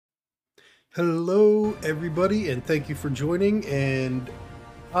Hello everybody and thank you for joining, and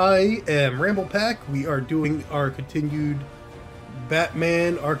I am Ramblepack. We are doing our continued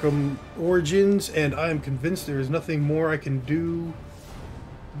Batman Arkham Origins, and I am convinced there is nothing more I can do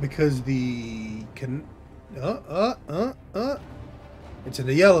because it's in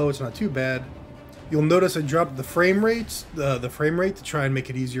the yellow. It's not too bad. You'll notice I dropped the frame rates, the frame rate, to try and make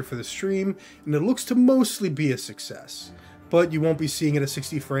it easier for the stream, and it looks to mostly be a success, but you won't be seeing it at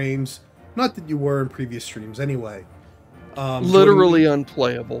 60 frames. Not that you were in previous streams anyway. Literally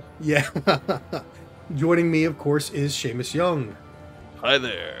unplayable. Yeah. Joining me, of course, is Shamus Young. Hi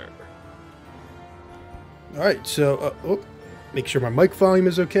there. Alright, so make sure my mic volume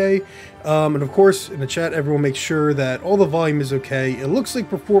is okay. And of course, in the chat, everyone make sure that all the volume is okay. It looks like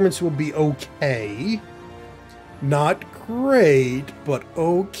performance will be okay. Not great, but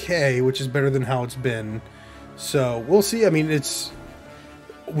okay, which is better than how it's been. So, we'll see. I mean,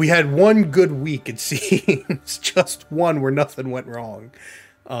 we had one good week, it seems. Just one where nothing went wrong.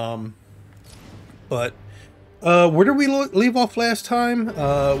 But where did we leave off last time?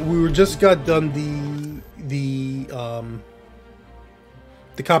 We were just got done the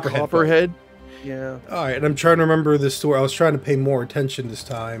Copperhead. Yeah. All right, and I'm trying to remember this story. I was trying to pay more attention this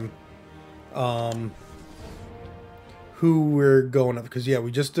time. Who we're going up, because yeah,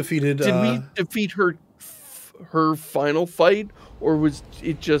 we just defeated. Did we defeat her final fight, or was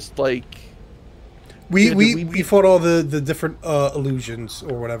it just like we fought all the different illusions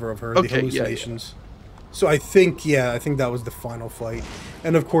or whatever of her, okay, the hallucinations. Yeah. So I think that was the final fight.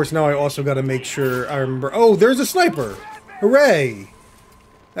 And of course now I also got to make sure I remember. Oh, there's a sniper! Hooray!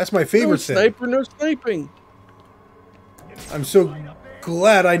 That's my favorite thing. No sniper, no sniping. I'm so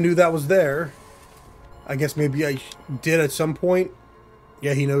glad I knew that was there. I guess maybe I did at some point.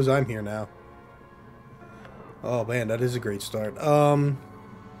 Yeah, he knows I'm here now. Oh man, that is a great start.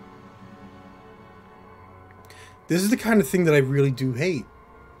 This is the kind of thing that I really do hate.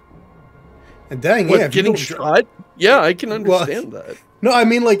 And dang, what, yeah, getting shot? Yeah, I can understand that. No, I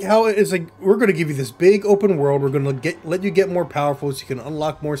mean like how it's like we're going to give you this big open world. We're going to let you get more powerful so you can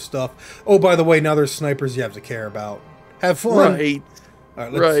unlock more stuff. Oh, by the way, now there's snipers you have to care about. Have fun. Right. All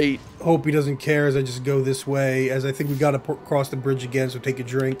right, let's hope he doesn't care as I just go this way, as I think we got to cross the bridge again, so take a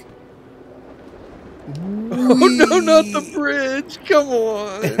drink. Oh no, not the bridge! Come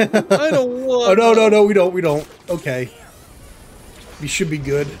on, I don't want. Oh no, we don't. Okay, we should be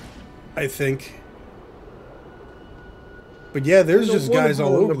good, I think. But yeah, there's just guys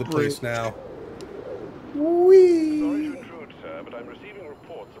all over the place now. Whee! Sorry to intrude, sir, but I'm receiving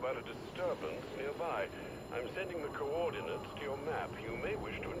reports about a disturbance nearby. I'm sending the coordinates to your map. You may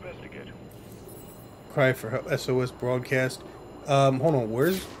wish to investigate. Cry for help. SOS broadcast. Hold on.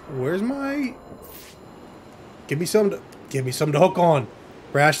 Where's my? Give me something to hook on.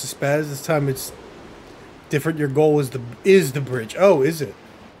 Brash the spaz. This time it's different. Your goal is the bridge. Oh, is it?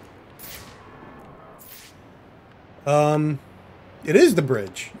 It is the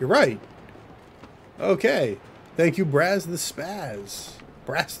bridge. You're right. Okay. Thank you, Brass the spaz.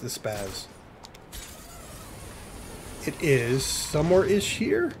 Brass the spaz. It is somewhere-ish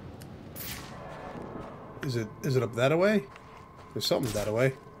here. Is it up that way? There's something that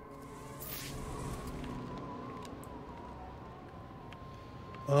way.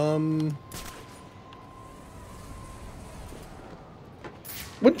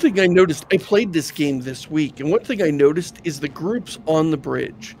 One thing I noticed, I played this game this week, and one thing I noticed is the groups on the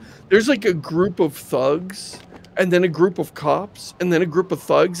bridge. There's like a group of thugs, and then a group of cops, and then a group of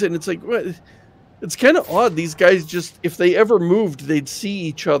thugs, and it's like, what? It's kind of odd. These guys just, if they ever moved, they'd see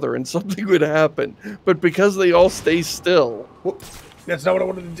each other and something would happen. But because they all stay still. Well, that's not what I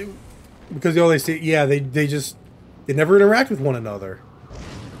wanted to do. Because they always say, yeah, they never interact with one another.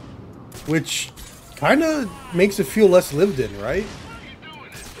 Which kind of makes it feel less lived in, right?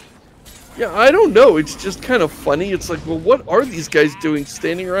 Yeah, I don't know. It's just kind of funny. It's like, well, what are these guys doing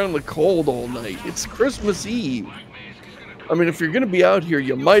standing around in the cold all night? It's Christmas Eve. I mean, if you're going to be out here,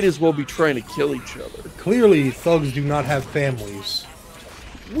 you might as well be trying to kill each other. Clearly, thugs do not have families.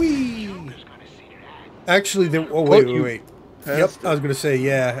 Whee! Actually, oh, wait. Yep, I was going to say,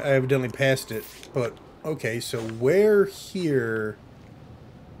 yeah, I evidently passed it. But, okay, so where here?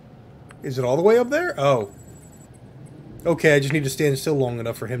 Is it all the way up there? Oh. Okay, I just need to stand still long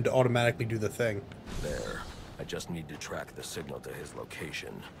enough for him to automatically do the thing. There. I just need to track the signal to his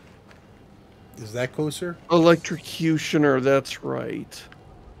location. Is that closer? Electrocutioner, that's right.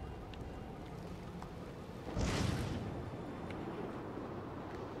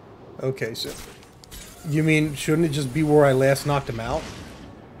 Okay, so you mean shouldn't it just be where I last knocked him out?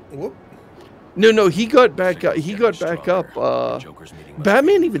 Whoop. No, he got back up. He got back up. Joker's meeting must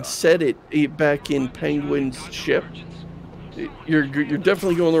Batman be even God. said it back in Penguin's ship. You're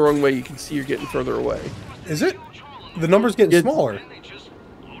definitely going the wrong way. You can see you're getting further away. Is it? The number's getting It's- smaller.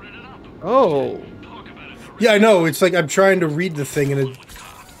 Oh, Yeah, I know. It's like I'm trying to read the thing and it...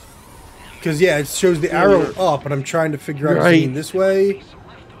 Because, yeah, it shows the arrow up, and I'm trying to figure out if Right. it's going this way.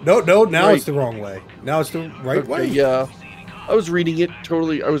 No, now Right. it's the wrong way. Now it's the right way. yeah. I was reading it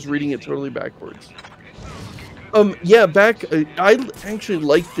totally backwards. Yeah, back. I actually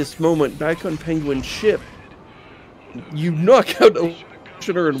like this moment back on Penguin's ship. You knock out a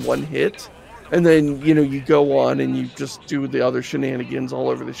Electrocutioner in one hit, and then you go on and you just do the other shenanigans all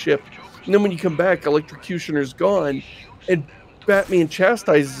over the ship. And then when you come back, Electrocutioner's gone, and Batman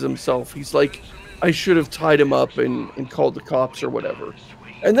chastises himself. He's like, I should have tied him up and called the cops or whatever.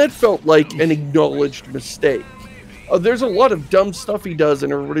 And that felt like an acknowledged mistake. There's a lot of dumb stuff he does,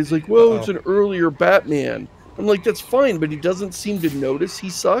 and everybody's like, well, it's an earlier Batman. I'm like, that's fine, but he doesn't seem to notice he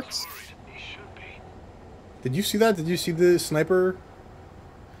sucks. Did you see that? Did you see the sniper?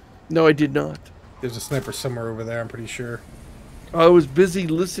 No, I did not. There's a sniper somewhere over there, I'm pretty sure. I was busy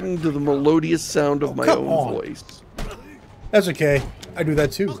listening to the melodious sound of my come own on. voice. That's okay. I do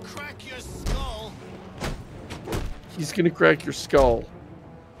that too. He's gonna crack your skull.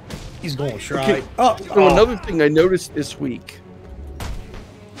 He's going to try. Okay. Oh, So another thing I noticed this week,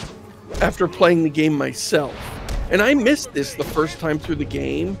 after playing the game myself, and I missed this the first time through the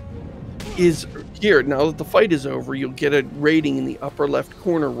game, is here, now that the fight is over, you'll get a rating in the upper left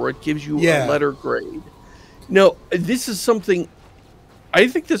corner where it gives you a letter grade. Now, this is something, I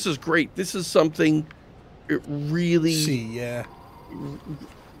think this is great. This is something it really...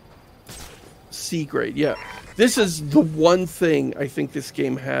 C grade, yeah. This is the one thing I think this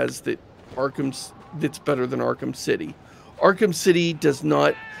game has that's better than Arkham City. Arkham City does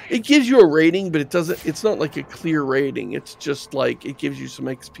not, it gives you a rating, but it's not like a clear rating. It's just like, it gives you some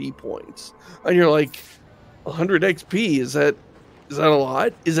XP points. And you're like, 100 XP, is that a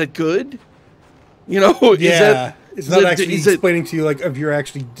lot? Is that good? Yeah. It's not actually explaining to you, like, if you're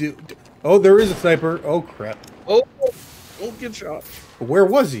actually Oh, there is a sniper. Oh, crap. Oh, don't get shot. Where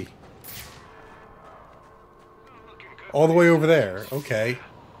was he? All the way over there. Okay.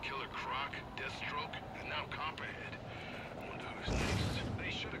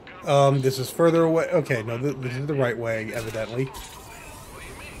 This is further away. Okay, no, this is the right way, evidently.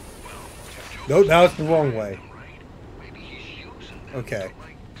 No, now it's the wrong way. Okay.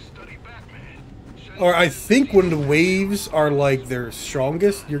 Or I think when the waves are like their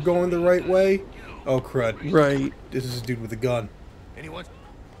strongest, you're going the right way. Oh, crud. Right. This is a dude with a gun. Anyone?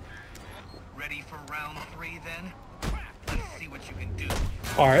 Ready for round 3 then? Let's see what you can do.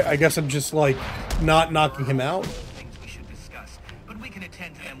 Alright, I guess I'm just like not knocking him out. Things we should discuss, but we can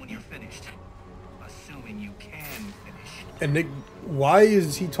attend to them when you're finished. Assuming you can finish. And Nick, why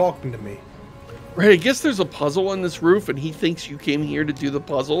is he talking to me? Right, I guess there's a puzzle on this roof, and he thinks you came here to do the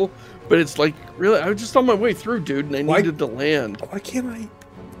puzzle, but it's like, really, I was just on my way through, dude, and I needed to land. Why can't I?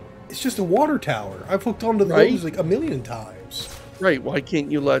 It's just a water tower. I've hooked onto those Right? like a million times. Right, why can't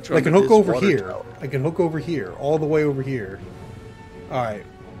you latch on I can to hook this over water here. tower? I can hook over here, all the way over here. Alright.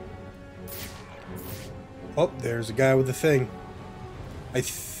 Oh, there's a guy with the thing. I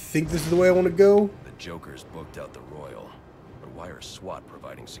think this is the way I want to go. The Joker's booked out the Royal, but why are SWAT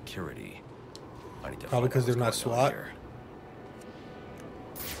providing security? I need to Probably find out because they're not what's going SWAT. on here.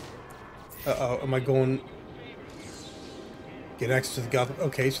 Uh-oh, am I going... Get access to the Gotham...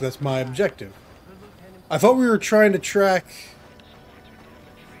 Okay, so that's my objective. I thought we were trying to track...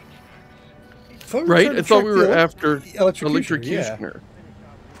 Right, I thought we were after Electrocutioner, yeah.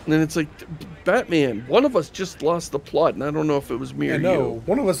 And then it's like, Batman, one of us just lost the plot, and I don't know if it was me or I know. you.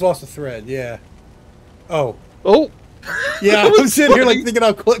 One of us lost a thread, yeah. Oh. Oh! Yeah, That I'm sitting here like funny. thinking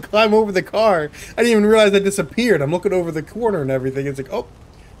I'll climb over the car. I didn't even realize I disappeared. I'm looking over the corner and everything. It's like, oh.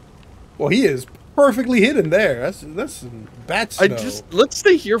 Well, he is perfectly hidden there. That's some bat snow. Let's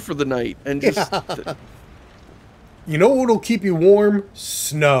stay here for the night and just... You know what'll keep you warm?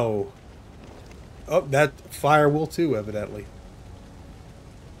 Snow. Oh, that fire will too, evidently.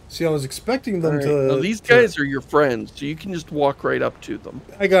 See, I was expecting them Right. to... Now, these guys are your friends, so you can just walk right up to them.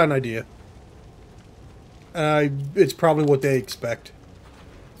 I got an idea. It's probably what they expect.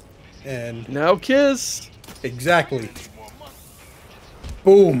 And... Now kiss! Exactly.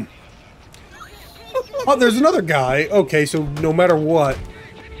 Boom. Oh, there's another guy. Okay, so no matter what,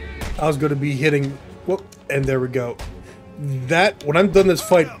 I was going to be hitting... Whoop, and there we go. That, when I'm done this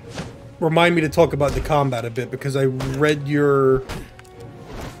fight, remind me to talk about the combat a bit, because I read your...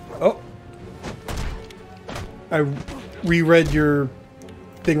 Oh. I reread your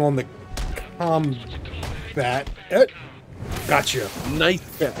thing on the combat. Gotcha.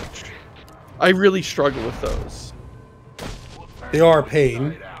 Nice catch. I really struggle with those. They are a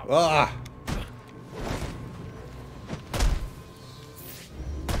pain. Ah.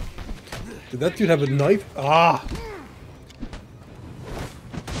 Did that dude have a knife? Ah.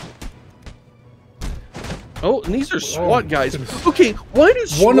 Oh, and these are SWAT guys. Okay, why do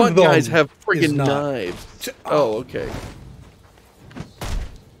SWAT guys have friggin' knives? Oh, okay.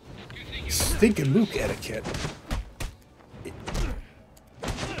 Stinking Luke etiquette.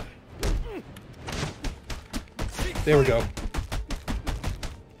 There we go.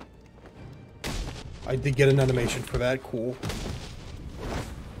 I did get an animation for that. Cool.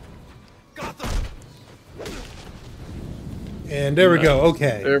 And there we go.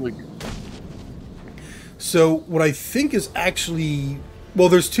 Okay. There we go. So what I think is actually... Well,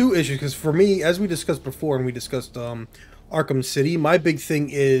 there's two issues, because for me, as we discussed before, and we discussed Arkham City, my big thing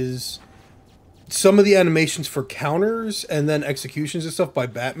is some of the animations for counters and then executions and stuff by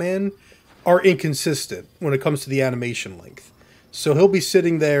Batman are inconsistent when it comes to the animation length. So he'll be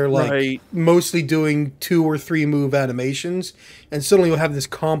sitting there, like, mostly doing 2 or 3 move animations, and suddenly you'll have this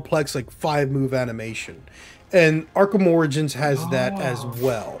complex, like, 5-move animation. And Arkham Origins has that as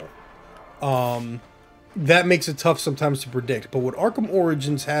well. That makes it tough sometimes to predict. But what Arkham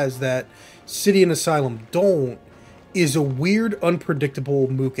Origins has that City and Asylum don't is a weird, unpredictable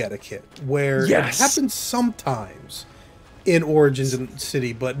mook etiquette, where it happens sometimes in Origins and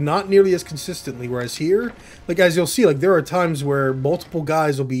City, but not nearly as consistently. Whereas here, like, as you'll see, like, there are times where multiple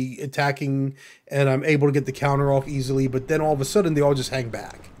guys will be attacking and I'm able to get the counter off easily, but then all of a sudden they all just hang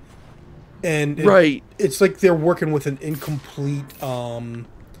back. And it's like they're working with an incomplete, well,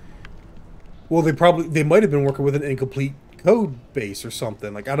 they might have been working with an incomplete code base or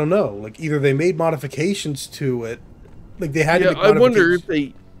something. Like, I don't know. Like, either they made modifications to it, like they had to make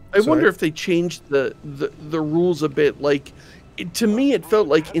modifications. I wonder if they changed the rules a bit. Like, to me, it felt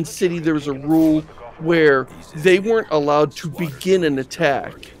like in City there was a rule where they weren't allowed to begin an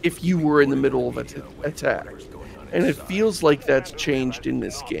attack if you were in the middle of an attack. And it feels like that's changed in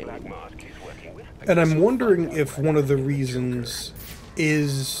this game. And I'm wondering if one of the reasons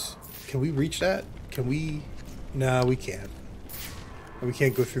is... Can we reach that? Can we... No, we can't. We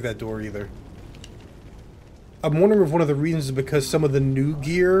can't go through that door either. I'm wondering if one of the reasons is because some of the new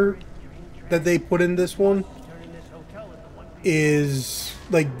gear that they put in this one is...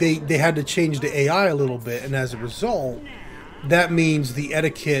 Like, they had to change the AI a little bit, and as a result, that means the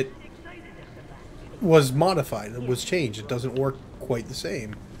etiquette was modified. It was changed. It doesn't work quite the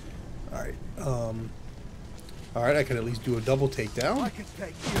same. Alright, alright, I can at least do a double takedown.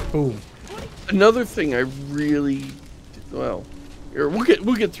 Boom. Another thing I really... Well, here,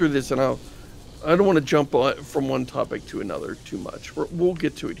 we'll get through this, and I don't want to jump from one topic to another too much. We'll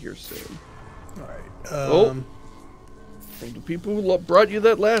get to it here soon. Alright, the people who brought you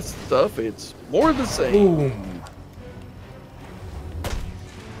that last stuff, it's more of the same. Boom.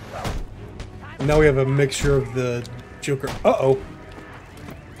 Now we have a mixture of the Joker... Uh-oh.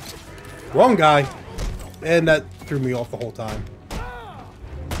 Wrong guy. And that threw me off the whole time.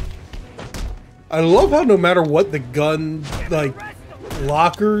 I love how no matter what the gun, like,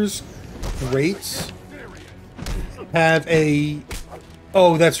 lockers, grates, have a...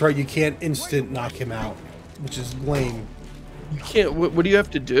 Oh, that's right, you can't instant knock him out, which is lame. You can't... What do you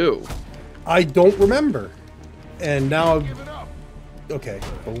have to do? I don't remember. And now... Okay,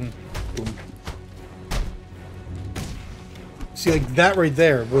 boom, boom. See, like, that right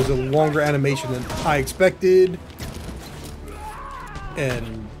there was a longer animation than I expected.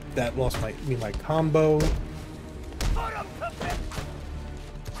 And that lost my combo.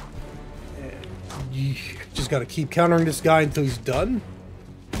 And you just gotta keep countering this guy until he's done.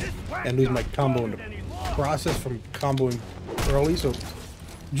 And lose my combo in the process from comboing early, so... Did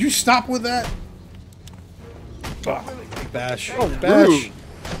you stop with that? Bash. Oh, bash. rude.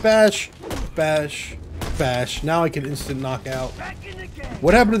 Bash. Bash. Bash. Now I can instant knock out.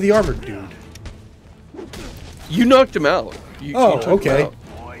 What happened to the armored dude? You knocked him out. You took him okay. out.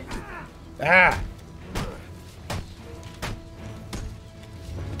 Ah!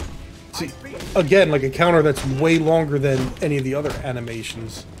 See, again, like a counter that's way longer than any of the other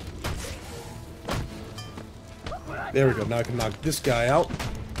animations. There we go. Now I can knock this guy out.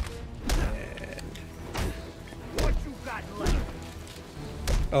 And...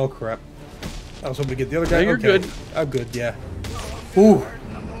 Oh, crap. I was hoping to get the other guy. No, you're good. I'm good, yeah. Ooh.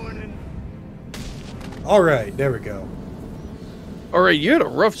 Alright, there we go. Alright, you had a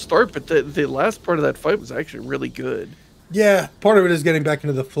rough start, but the last part of that fight was actually really good. Yeah, part of it is getting back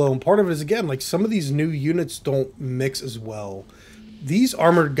into the flow, and part of it is, again, like, some of these new units don't mix as well. These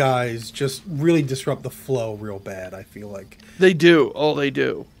armored guys just really disrupt the flow real bad, I feel like. They do. Oh, they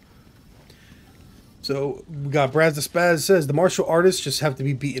do. So, we got Braz the Spaz says, the martial artists just have to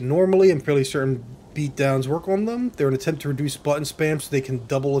be beaten normally and fairly certain beatdowns work on them. They're an attempt to reduce button spam so they can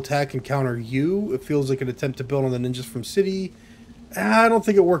double attack and counter you. It feels like an attempt to build on the ninjas from City. I don't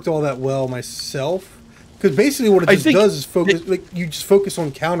think it worked all that well myself. Because basically what it just does is focus, you just focus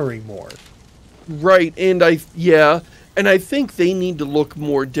on countering more. Right, and and I think they need to look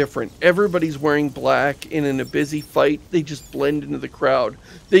more different. Everybody's wearing black, and in a busy fight, they just blend into the crowd.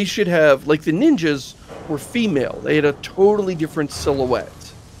 They should have, like the ninjas were female. They had a totally different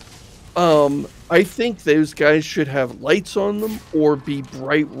silhouette. I think those guys should have lights on them, or be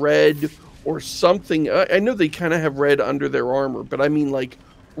bright red, or something. I know they kind of have red under their armor, but I mean like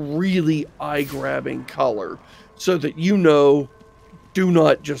really eye-grabbing color, so that you know, do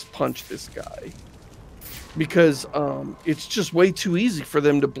not just punch this guy. Because it's just way too easy for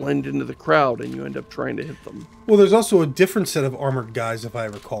them to blend into the crowd, and you end up trying to hit them. Well, there's also a different set of armored guys, if I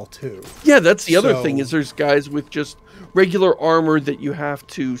recall, too. Yeah, that's the other thing, is there's guys with just regular armor that you have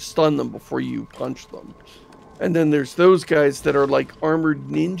to stun them before you punch them. And then there's those guys that are like armored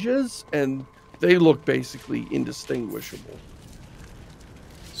ninjas, and they look basically indistinguishable.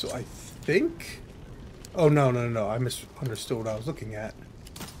 So I think... Oh, no. I misunderstood what I was looking at.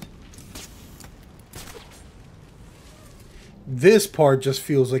 This part just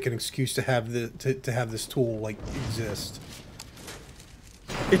feels like an excuse to have to have this tool like exist.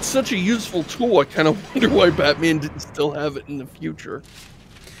 It's such a useful tool. I kind of wonder why Batman didn't still have it in the future.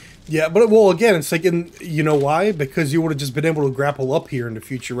 Yeah, but well, again, it's like, you know why? Because you would have just been able to grapple up here in the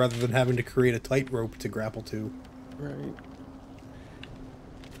future rather than having to create a tightrope to grapple to. Right.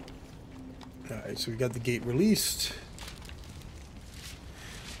 All right, so we got the gate released.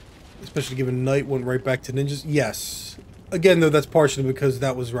 Especially given Knight went right back to ninjas. Yes. Again, though, that's partially because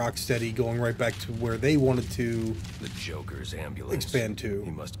that was Rocksteady going right back to where they wanted to. The Joker's ambulance. Expand to.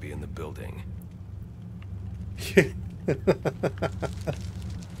 He must be in the building.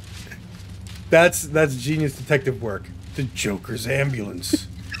 That's genius detective work. The Joker's ambulance.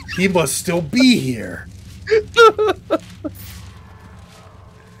 He must still be here. It's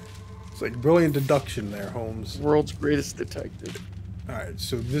like brilliant deduction there, Holmes. World's greatest detective. Alright,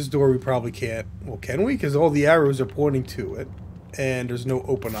 so this door we probably can't... Well, can we? Because all the arrows are pointing to it. And there's no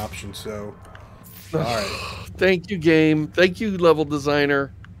open option, so... Alright. Thank you, game. Thank you, level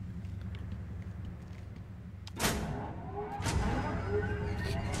designer.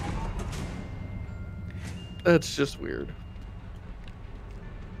 That's just weird.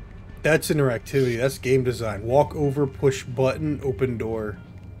 That's interactivity. That's game design. Walk over, push button, open door.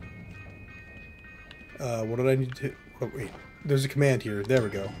 What did I need to... Oh, wait. There's a command here. There we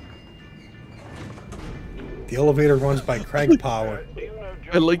go. The elevator runs by crank power.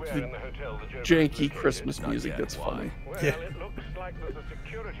 I like the janky Christmas music. That's funny. Well, Yeah. it looks like there's a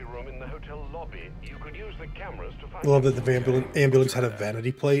security room in the hotel lobby. You could use the cameras to find... Love that the ambulance had a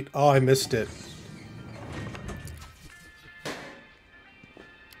vanity plate. Oh, I missed it.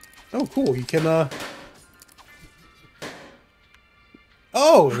 Oh, cool. You can,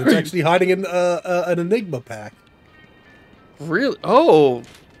 Oh, it's actually hiding in an Enigma pack. Really? Oh,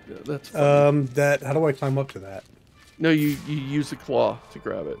 that's funny. How do I climb up to that? No, you use a claw to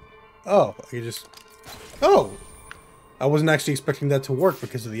grab it. Oh, I can just... Oh! I wasn't actually expecting that to work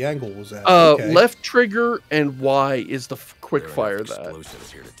because of the angle was at. Okay. Left trigger and Y is the quick fire that.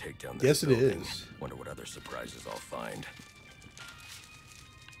 Explosives here to take down this Yes, it building. is. Wonder what other surprises I'll find.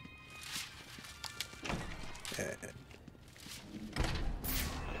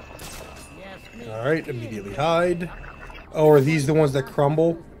 Alright, immediately hide. Oh, are these the ones that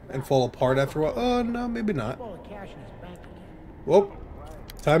crumble and fall apart after a while? Oh, no, maybe not. Well,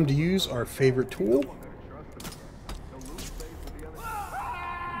 time to use our favorite tool.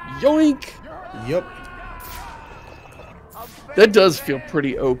 Yoink! Yep. That does feel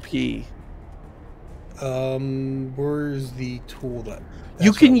pretty OP. Where's the tool that...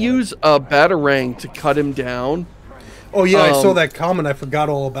 You can use a batarang to cut him down. Oh, yeah, I saw that comment. I forgot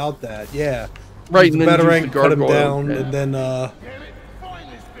all about that. Yeah. Right, Use and the then use batarang, the cut him gargoyle, down, yeah. and then,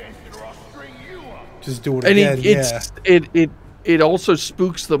 just do it And again, it also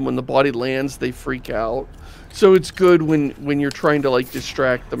spooks them when the body lands. They freak out. So it's good when you're trying to like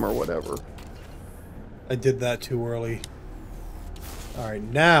distract them or whatever. I did that too early. Alright,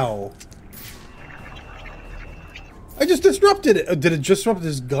 now... I just disrupted it! Did it disrupt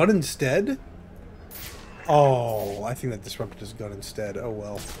his gun instead? Oh, I think that disrupted his gun instead. Oh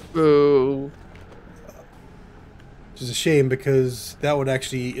well. Oh. Which is a shame because that would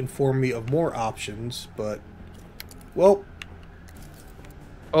actually inform me of more options, but... Well...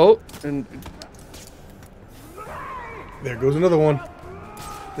 Oh, and There goes another one.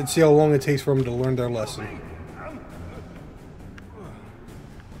 Let's see how long it takes for them to learn their lesson.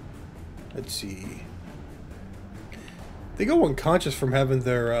 Let's see. They go unconscious from having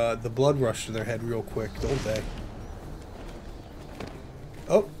their the blood rush to their head real quick, don't they?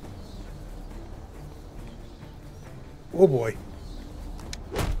 Oh. Oh boy.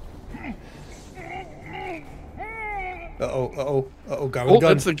 Uh-oh, uh-oh, uh-oh, guy with a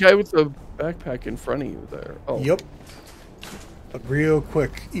gun. that's the guy with the backpack in front of you there. Oh. Yep. But real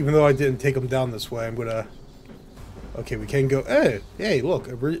quick, even though I didn't take him down this way, I'm gonna... Okay, we can go... Hey, look,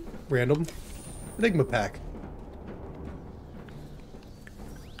 a random Enigma pack.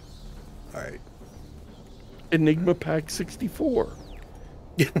 Alright. Enigma Pack 64.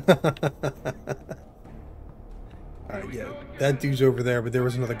 Alright, yeah. That dude's over there, but there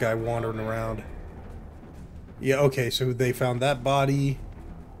was another guy wandering around. Yeah, okay, so they found that body.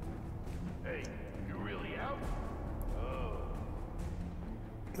 Hey, you really out?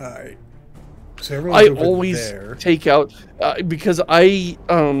 Alright. So everyone's I over always there. take out because I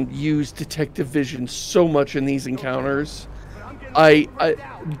use detective vision so much in these encounters.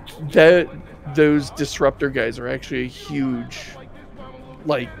 Those disruptor guys are actually a huge,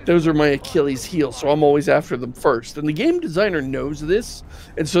 like, those are my Achilles heel, so I'm always after them first. And the game designer knows this,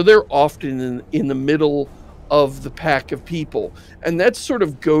 and so they're often in the middle of the pack of people. And that's sort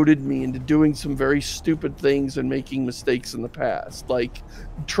of goaded me into doing some very stupid things and making mistakes in the past, like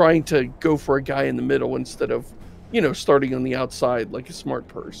trying to go for a guy in the middle instead of, starting on the outside like a smart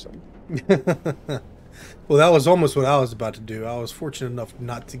person. Well, that was almost what I was about to do. I was fortunate enough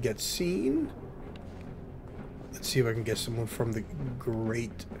not to get seen. Let's see if I can get someone from the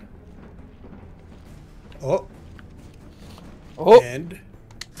Grate. Oh. And...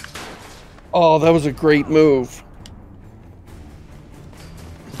 Oh, that was a great move.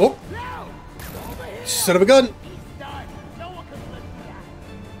 Oh! Son of a gun!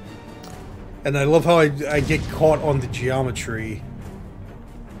 And I love how I get caught on the geometry.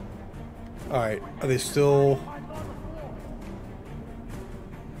 Alright, are they still...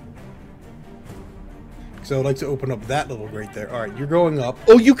 So I'd like to open up that little grate there. Alright, you're going up.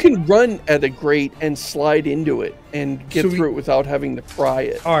 Oh, you can run at a grate and slide into it and get through it without having to pry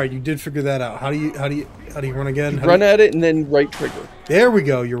it. Alright, you did figure that out. How do you run again? Run at it and then right trigger. There we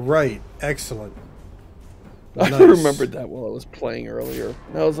go, you're right. Excellent. Nice. I remembered that while I was playing earlier.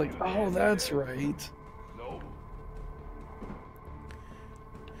 And I was like, oh, that's right.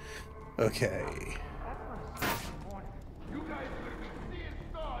 Okay.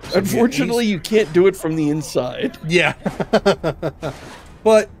 Unfortunately, you can't do it from the inside. Yeah.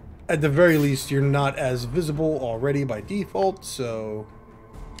 But at the very least, you're not as visible already by default, so...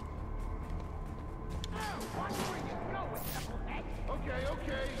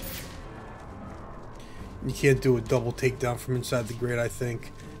 You can't do a double takedown from inside the grate, I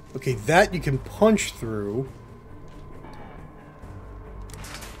think. Okay, that you can punch through.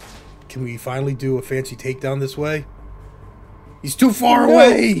 Can we finally do a fancy takedown this way? He's too far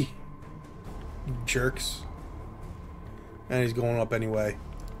away! You jerks. And he's going up anyway.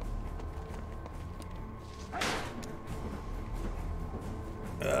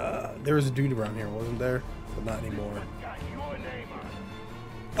 There was a dude around here, wasn't there? But not anymore.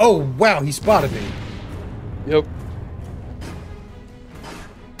 Oh, wow, he spotted me. Yep.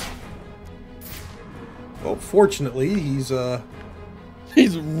 Well, fortunately, he's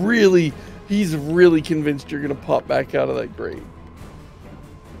really convinced you're gonna pop back out of that grate.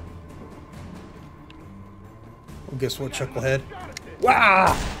 Well, guess what, Chucklehead?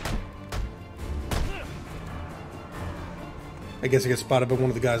 Wow! I guess I get spotted by one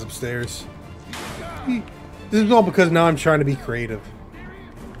of the guys upstairs. This is all because now I'm trying to be creative.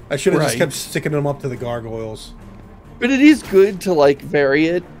 I should have just kept sticking them up to the gargoyles. But it is good to, like, vary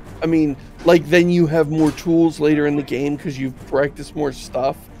it. I mean, like, then you have more tools later in the game because you've practiced more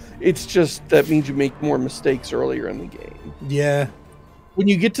stuff. It's just that means you make more mistakes earlier in the game. Yeah. When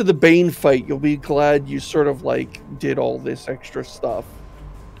you get to the Bane fight, you'll be glad you sort of, like, did all this extra stuff.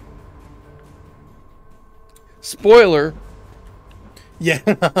 Spoiler. Yeah.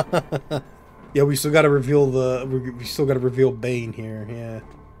 Yeah, we still got to reveal we still got to reveal Bane here. Yeah.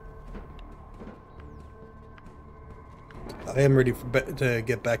 I am ready to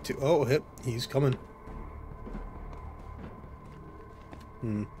get back to... Oh, he's coming.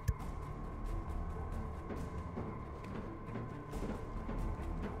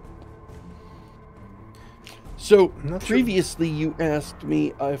 So previously you asked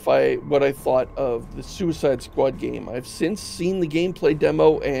me what I thought of the Suicide Squad game. I've since seen the gameplay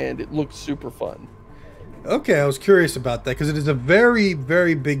demo and it looks super fun. Okay, I was curious about that because it is a very,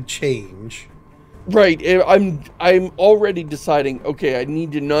 very big change. Right, I'm already deciding, okay, I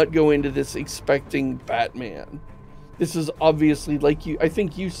need to not go into this expecting Batman. This is obviously, like I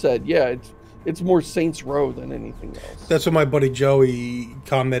think you said, yeah, it's more Saints Row than anything else. That's what my buddy Joey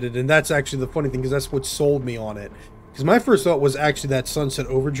commented, and that's actually the funny thing because that's what sold me on it. Because my first thought was actually that Sunset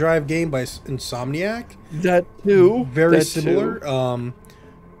Overdrive game by Insomniac. That too. Very similar. Too.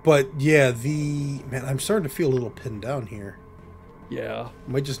 But yeah, man, I'm starting to feel a little pinned down here. Yeah.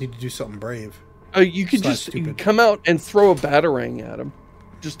 Might just need to do something brave. You could you could come out and throw a batarang at him,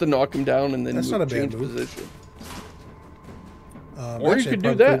 just to knock him down, and then that's not a bad change move. Position. Or you could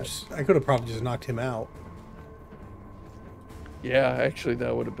do that. I could have probably just knocked him out. Yeah, actually,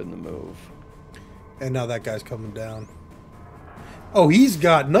 that would have been the move. And now that guy's coming down. Oh, he's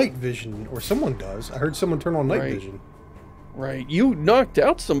got night vision, or someone does. I heard someone turn on night vision. Right. You knocked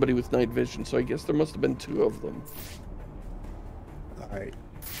out somebody with night vision, so I guess there must have been 2 of them. All right.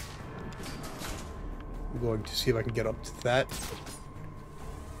 I'm going to see if I can get up to that.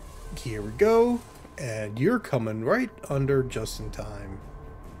 Here we go. And you're coming right under just in time.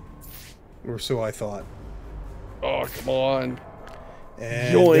 Or so I thought. Oh, come on.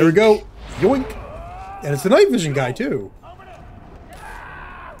 And yoink. There we go. Yoink. And it's the night vision guy, too.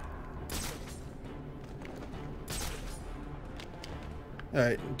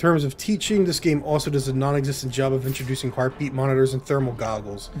 Alright, in terms of teaching, this game also does a non-existent job of introducing heartbeat monitors and thermal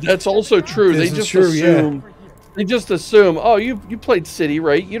goggles. That's also true. They just assume. Yeah. They just assume, oh, you played City,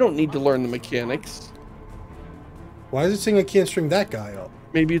 right? You don't need to learn the mechanics. Why is it saying I can't string that guy up?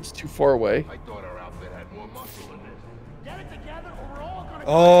 Maybe it's too far away. I thought our outfit had more muscle in this. Get it together or we're all gonna...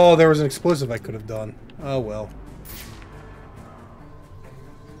 Oh, there was an explosive I could have done. Oh, well.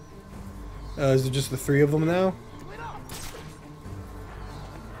 Is it just the 3 of them now?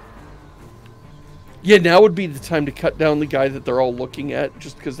 Yeah, now would be the time to cut down the guy that they're all looking at,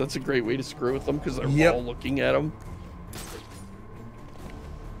 just because that's a great way to screw with them, because they're all looking at him.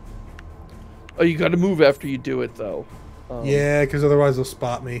 Oh, you got to move after you do it, though. Yeah, because otherwise they'll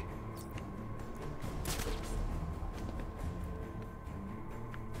spot me.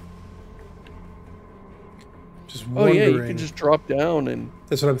 Just wondering. Oh, yeah, you can just drop down and...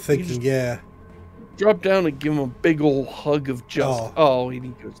 That's what I'm thinking, yeah. Drop down and give him a big old hug of just... Oh, and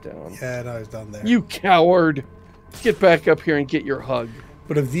he goes down. Yeah, no, he's down there. You coward! Get back up here and get your hug.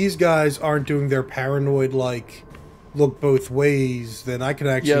 But if these guys aren't doing their paranoid, like, look both ways, then I can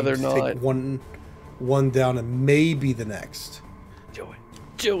actually take one down and maybe the next. Do it.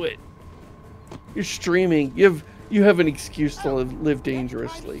 Do it. You're streaming. You have an excuse to live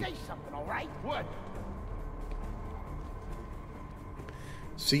dangerously. Say something, all right? What?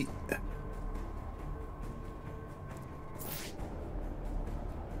 See...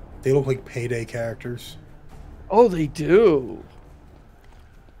 They look like Payday characters. Oh, they do.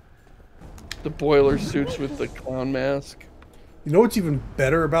 The boiler suits with the clown mask. You know what's even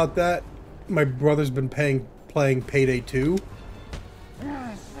better about that? My brother's been playing Payday 2.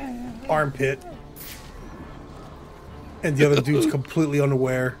 Armpit. And the other dude's completely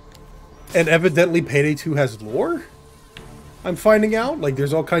unaware. And evidently Payday 2 has lore? I'm finding out. Like,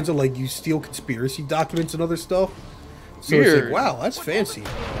 there's all kinds of, like, you steal conspiracy documents and other stuff. So Weird. It's like, wow, that's fancy.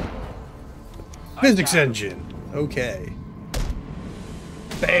 Physics engine. Okay.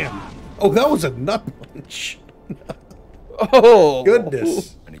 Bam. Oh, that was a nut punch. Oh.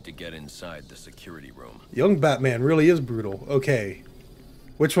 Goodness. I need to get inside the security room. Young Batman really is brutal. Okay.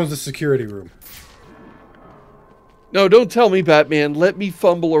 Which one's the security room? No, don't tell me, Batman. Let me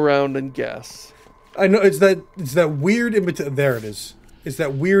fumble around and guess. I know, it's that weird in between. There it is. It's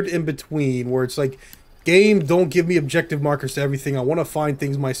that weird in between where it's like, game, don't give me objective markers to everything. I want to find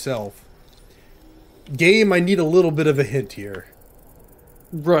things myself. Game, I need a little bit of a hint here.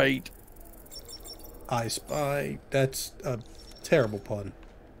 Right. I Spy. That's a terrible pun.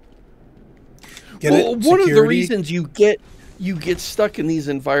 Well, one of the reasons you get stuck in these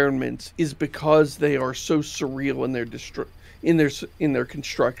environments is because they are so surreal in their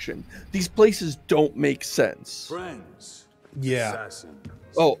construction. These places don't make sense. Friends. Yeah. Assassins.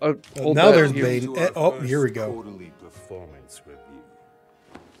 Oh, now there's Bane. Oh, here we go. Quarterly performance review.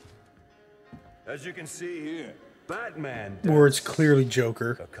 As you can see here, Batman Where it's clearly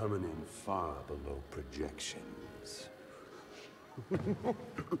Joker. are coming in far below projections.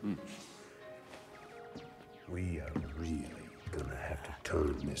 We are really gonna have to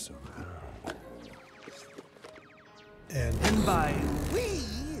turn this around. And By we,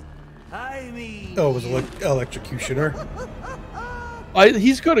 I mean... oh, it was electrocutioner.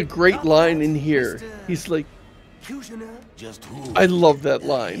 He's got a great line in here. He's like, Cutioner? Just who? I love that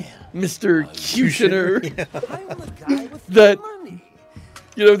line, Mr. Cutioner. I'm the guy with That- the money.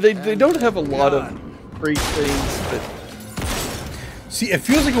 You know, they don't have a lot of great things, but See, it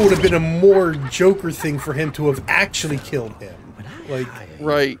feels like it would have been a more Joker thing for him to have actually killed him. Like,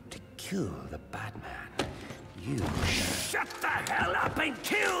 right. To kill the Batman. You shut the hell up and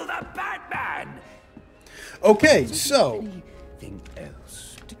kill the Batman! okay, so Anything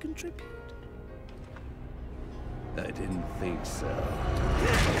else to contribute? I didn't think so.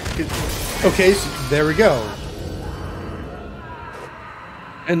 okay, so there we go.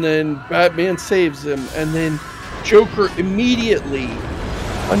 And then Batman saves him, and then Joker immediately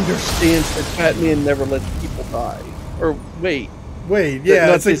understands that Batman never lets people die. Or wait, Yeah,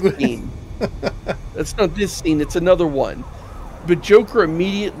 not it's this like, scene. That's not this scene. It's another one. But Joker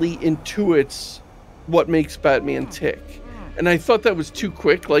immediately intuits what makes Batman tick. And I thought that was too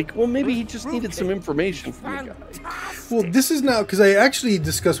quick. Like, well, maybe he just needed some information from the guy. well, this is now because I actually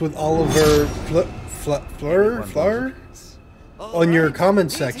discussed with Oliver Fleur on your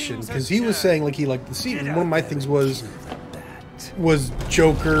comment section because he was saying like he liked the scene. And one of my things was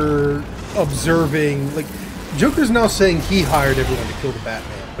Joker observing. Like, Joker's now saying he hired everyone to kill the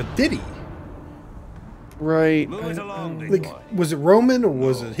Batman, but did he? Right. Like, was it Roman or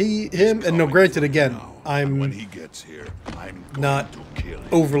was it him? And no, granted, again, When I'm he gets here, I'm not going to kill him.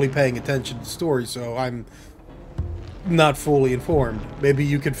 overly paying attention to the story, so I'm not fully informed. Maybe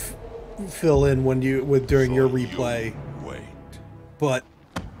you could fill in during your replay. Wait. But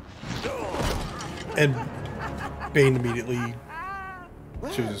and Bane immediately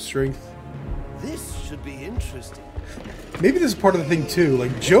shows his strength. This should be interesting. Maybe this is part of the thing too.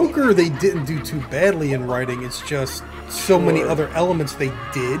 Like Joker, they didn't do too badly in writing. It's just so many other elements they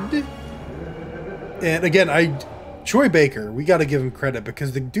did. And again, Troy Baker, we got to give him credit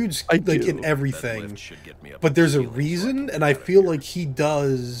because the dude's like in everything. But there's a reason, and I feel like he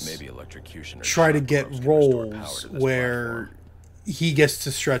does try to get roles where he gets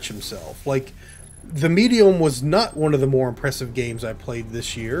to stretch himself. Like, The Medium was not one of the more impressive games I played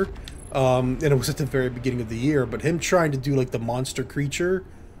this year. And it was at the very beginning of the year, but him trying to do like the monster creature,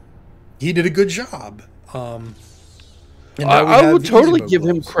 he did a good job. I would totally give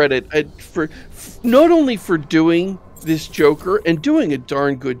him credit for not only for doing this Joker and doing a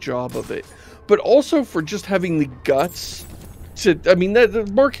darn good job of it, but also for just having the guts to. I mean, that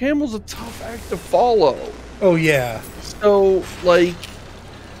Mark Hamill's a tough act to follow. Oh yeah. So like,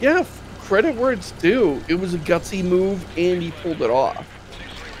 yeah, credit where it's due. It was a gutsy move, and he pulled it off.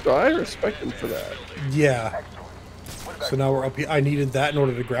 So I respect him for that. Yeah. So now we're up here. I needed that in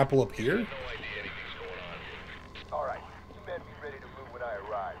order to grapple up here. All right, you men be ready to move when I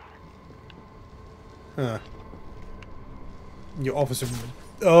arrive. Huh. Your officer.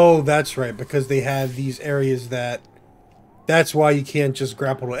 Oh, that's right. Because they have these areas that. That's why you can't just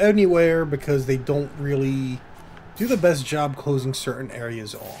grapple to anywhere, because they don't really do the best job closing certain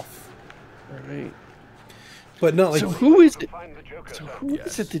areas off. Right. But no, like. So who is it? So who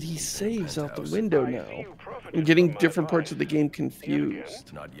is it that he saves out the window now? I'm getting different parts of the game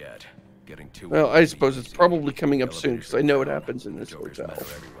confused. Not yet. Getting too. Well, I suppose it's probably coming up soon because I know it happens in this hotel.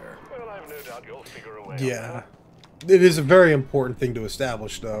 Well, I've no doubt you'll figure a way. Yeah. It is a very important thing to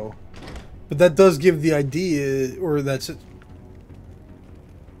establish, though. But that does give the idea, or that's it.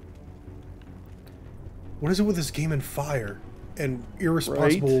 What is it with this game and fire and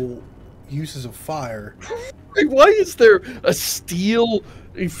irresponsible uses of fire? Why is there a steel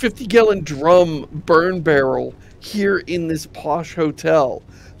 50-gallon drum burn barrel here in this posh hotel?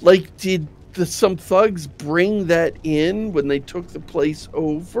 Like, did some thugs bring that in when they took the place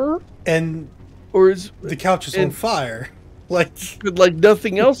over? And or is the couch is on fire? Like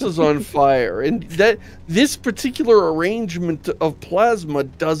nothing else is on fire, and that this particular arrangement of plasma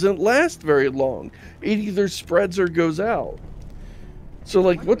doesn't last very long. It either spreads or goes out. So,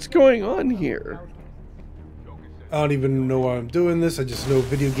 like, what's going on here? I don't even know why I'm doing this. I just know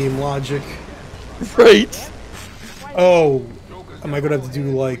video game logic. Right. Oh, am I gonna have to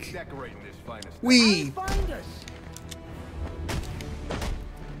do like we?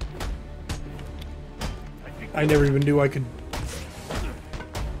 I never even knew I could.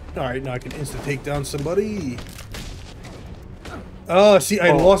 All right, now I can instant take down somebody. Oh, see,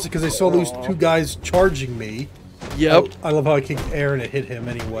 I lost it because I saw those two guys charging me. Yep. I love how I kicked air and it hit him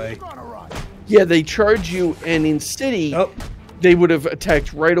anyway. Yeah, they charge you, and in City, they would have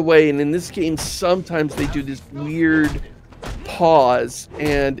attacked right away. And in this game, sometimes they do this weird pause,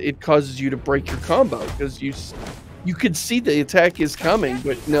 and it causes you to break your combo because you could see the attack is coming,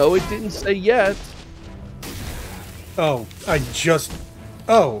 but no, it didn't say yet. Oh, I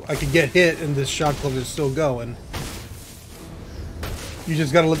could get hit, and this shot club is still going. You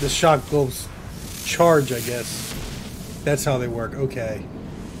just gotta let the shock gloves charge, I guess. That's how they work. Okay.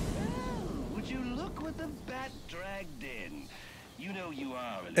 Would you look what the bat dragged in? You know you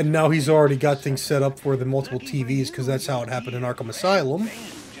are. And now he's already got things set up for the multiple TVs, because that's how it happened in Arkham Asylum.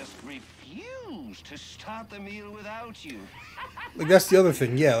 Just refuse to start the meal without you. Like, that's the other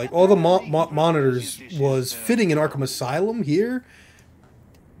thing. Yeah, like, all the monitors was fitting in Arkham Asylum. Here,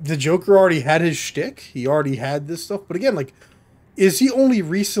 the Joker already had his shtick. He already had this stuff. But again, like, is he only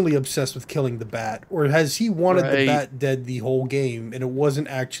recently obsessed with killing the Bat? Or has he wanted the Bat dead the whole game, and it wasn't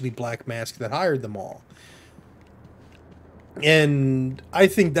actually Black Mask that hired them all? And I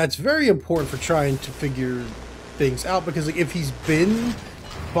think that's very important for trying to figure things out, because like, if he's been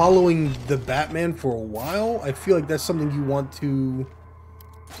following the Batman for a while, I feel like that's something you want to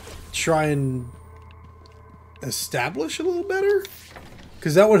try and establish a little better,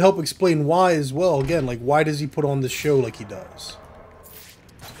 because that would help explain why as well. Again, like, why does he put on the show like he does?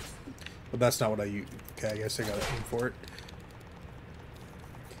 But that's not what I use. Okay, I guess I gotta aim for it.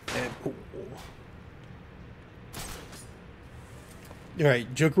 And,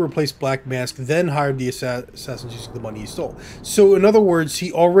 Alright, Joker replaced Black Mask, then hired the assassins using the money he stole. So, in other words,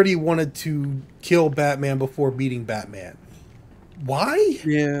 he already wanted to kill Batman before beating Batman. Why?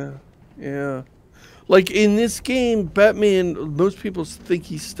 Yeah, yeah. Like, in this game, Batman, most people think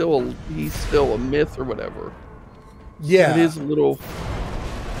he's still a myth or whatever. Yeah. It is a little...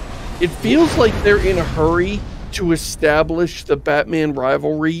 It feels like they're in a hurry to establish the Batman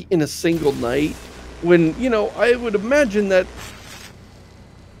rivalry in a single night, when, you know, I would imagine that...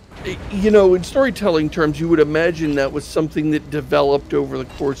 You know, in storytelling terms, you would imagine that was something that developed over the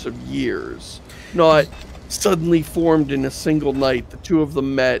course of years, not suddenly formed in a single night. The two of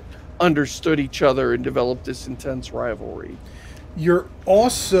them met, understood each other, and developed this intense rivalry. You're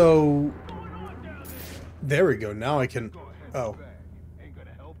also... There we go. Now I can... Oh.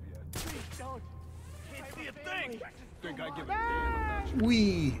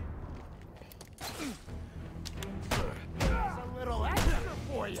 Wee.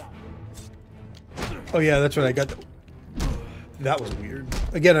 Oh yeah, that's right. I got that was weird.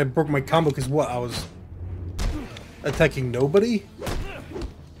 Again, I broke my combo because what? I was attacking nobody.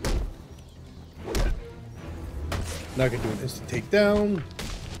 Now I can do an instant takedown.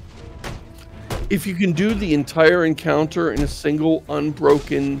 If you can do the entire encounter in a single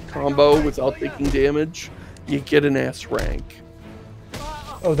unbroken combo without taking damage, you get an S rank.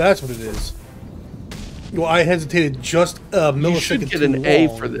 Oh, that's what it is. Well, I hesitated just a millisecond. You should get an A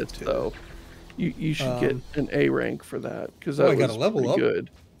for this, though. You should get an A rank for that, because that was pretty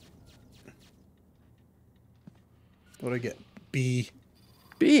good. What did I get? B.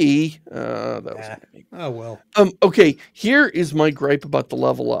 B? That was... Oh, well. Okay, here is my gripe about the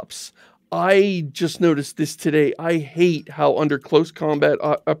level ups. I just noticed this today. I hate how under close combat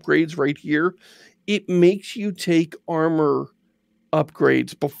upgrades right here, it makes you take armor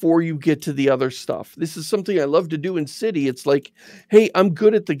upgrades before you get to the other stuff. This is something I love to do in City. It's like, hey, I'm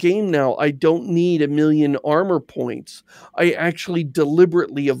good at the game now. I don't need 1,000,000 armor points. I actually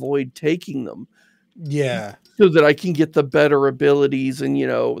deliberately avoid taking them. Yeah. So that I can get the better abilities and, you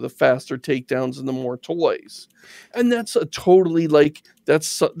know, the faster takedowns and the more toys. And that's a totally, like,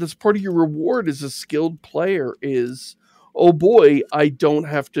 that's part of your reward as a skilled player is, oh boy, I don't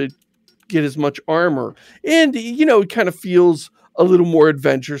have to get as much armor. And, you know, it kind of feels a little more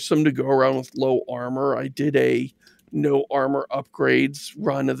adventuresome to go around with low armor. I did a no armor upgrades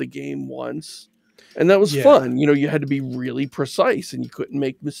run of the game once, and that was fun. You know, you had to be really precise and you couldn't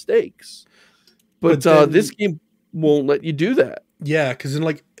make mistakes. But then, this game won't let you do that. Yeah, because in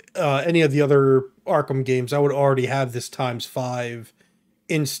like any of the other Arkham games, I would already have this ×5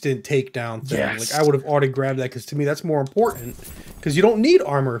 instant takedown thing. Yes. Like, I would have already grabbed that, because to me that's more important, because you don't need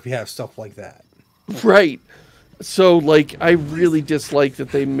armor if you have stuff like that. Right. So, like, I really dislike that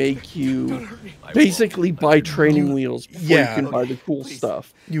they make you basically buy training wheels before you can buy the cool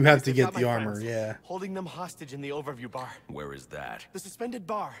stuff. You have to get the armor, yeah. Holding them hostage in the overview bar. Where is that? The suspended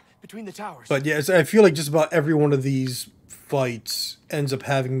bar between the towers. But yeah, I feel like just about every one of these fights ends up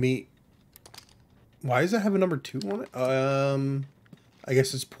having me... Why does that have a number 2 on it? I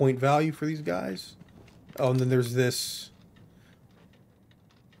guess it's point value for these guys. Oh, and then there's this.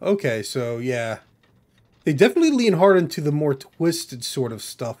 Okay, so yeah. They definitely lean hard into the more twisted sort of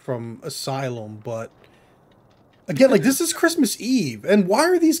stuff from Asylum, but again, like, this is Christmas Eve, and why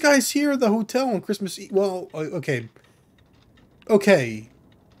are these guys here at the hotel on Christmas Eve? Well, okay. Okay,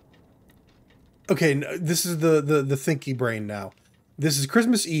 this is the thinky brain now. This is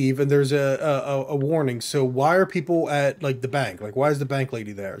Christmas Eve, and there's a warning. So why are people at, like, the bank? Like, why is the bank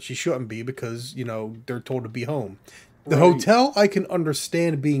lady there? She shouldn't be, because, you know, they're told to be home. The hotel, I can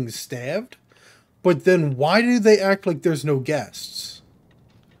understand being stabbed, but then why do they act like there's no guests?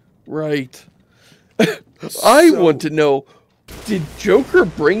 Right. I want to know, did Joker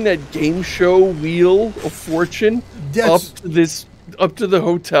bring that game show Wheel of Fortune up to the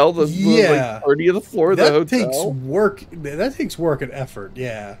hotel, the like 30th floor of the hotel? That takes work and effort,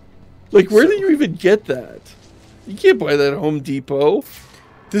 yeah. Like, where do you even get that? You can't buy that at Home Depot.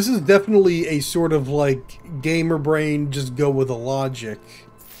 This is definitely a sort of like gamer brain, just go with the logic.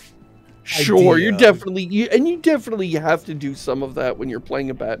 Sure, idea. you definitely have to do some of that when you're playing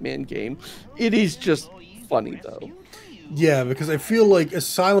a Batman game. It is just funny though. Yeah, because I feel like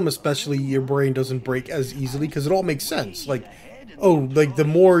Asylum especially, your brain doesn't break as easily because it all makes sense. Like, oh, like the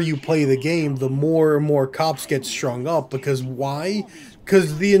more you play the game, the more and more cops get strung up. Because why?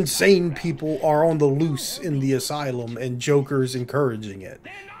 Because the insane people are on the loose in the asylum and Joker's encouraging it.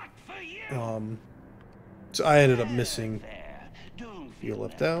 So I ended up missing. You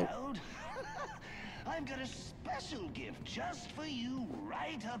left out. I've got a special gift just for you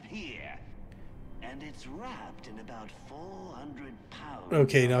right up here. And it's wrapped in about 400 pounds.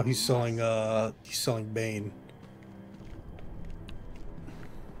 Okay, now he's selling Bane.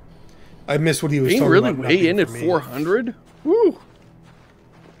 I missed what he was Bane talking really about. weigh in at 400? Woo!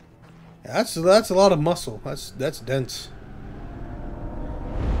 That's a lot of muscle. That's dense.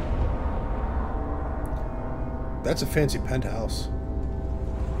 That's a fancy penthouse.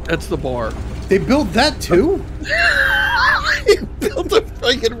 That's the bar. They built that too? They built a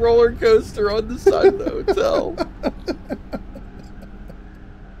fucking roller coaster on the side of the hotel.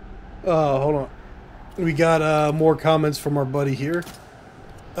 Hold on. We got more comments from our buddy here.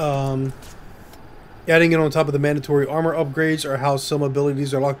 Adding it on top of the mandatory armor upgrades or how some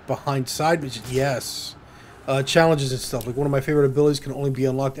abilities are locked behind side missions. Yes. Challenges and stuff. Like one of my favorite abilities can only be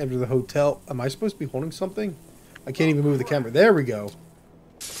unlocked after the hotel. Am I supposed to be holding something? I can't even move the camera. There we go.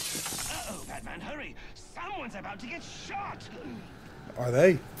 Uh-oh, Batman, hurry! Someone's about to get shot! Are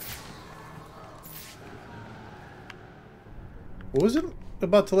they? What was it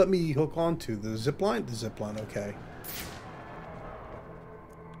about to let me hook onto? The zip line? The zip line, okay.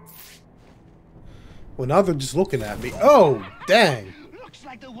 Well, now they're just looking at me. Oh, dang. Looks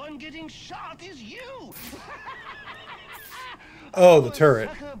like the one getting shot is you! Oh, the turret.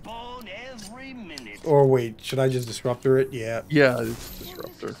 Sucker born every minute. Or wait, should I just disruptor it? Yeah. Yeah, it's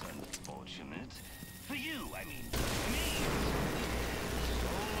disruptor. Unfortunate. For you, I mean, me.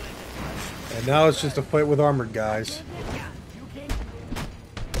 And now it's just a fight with armored guys.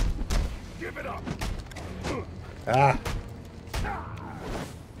 Give it up. Ah.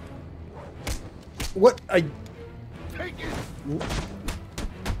 What? Take it.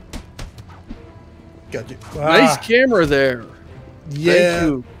 Got you. Nice Ah. camera there. Yeah. Thank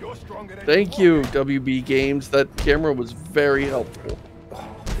you. You're stronger than Thank you, WB Games. That camera was very helpful.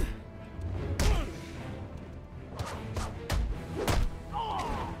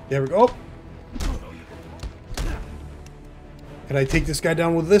 There we go. Can I take this guy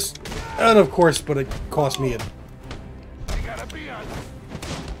down with this? And of course, but it cost me a... You gotta be on.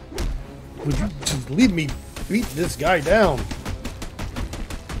 Would you just leave me beat this guy down?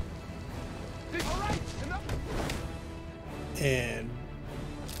 And...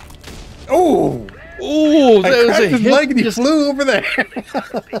 Oh! Oh, I that was cracked a his hip. leg and he flew over there.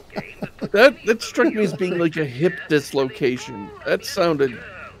 That struck me as being like a hip dislocation. That sounded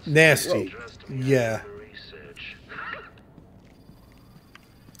Nasty. Yeah.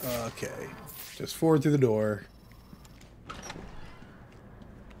 Okay. Just forward through the door.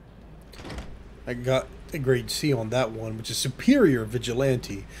 I got a grade C on that one, which is Superior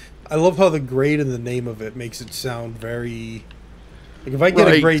Vigilante. I love how the grade in the name of it makes it sound very... Like, if I get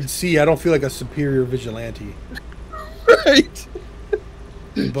a grade C, I don't feel like a Superior Vigilante. right.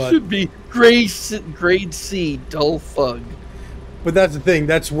 But, Should be grade C, dull thug. but that's the thing.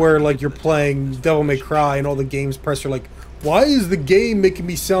 That's where, like, you're playing Devil May Cry and all the games press are like, why is the game making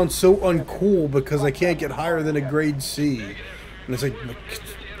me sound so uncool because I can't get higher than a grade C? And it's like,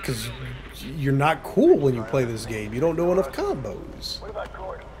 because you're not cool when you play this game. You don't know enough combos.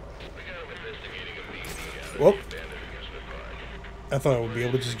 Well, I thought I would be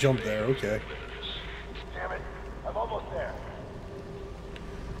able to just jump there. Okay. Damn it. I'm almost there.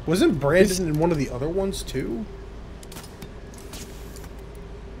 Wasn't Brandon in one of the other ones too?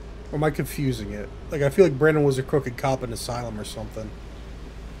 Or am I confusing it? Like, I feel like Brandon was a crooked cop in Asylum or something.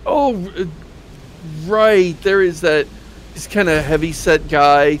 Oh, right. There is that. This kind of heavy-set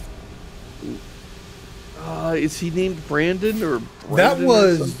guy. Is he named Brandon or Brandon That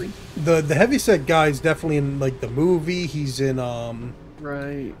was or something? the heavyset guy is definitely in like the movie. He's in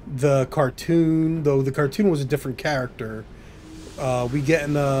Right. The cartoon, though the cartoon was a different character. We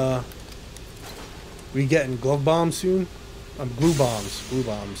getting glove bombs soon? Glue bombs. Glue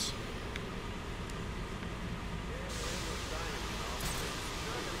bombs.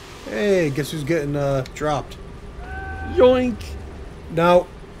 Hey, guess who's getting dropped? Yoink. Now,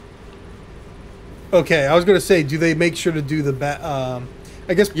 okay, I was gonna say, do they make sure to do the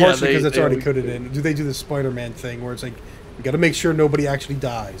I guess partially because it's already coded in. Do they do the Spider-Man thing where it's like, you got to make sure nobody actually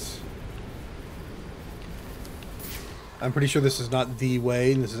dies? I'm pretty sure this is not the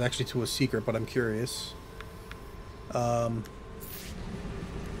way, and this is actually to a secret, but I'm curious. Okay,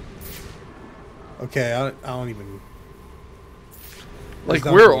 I don't even... Like,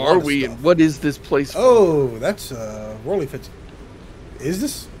 where are we, and what is this place? Oh, that's Worley Fits. Is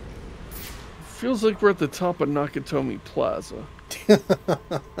this? Feels like we're at the top of Nakatomi Plaza.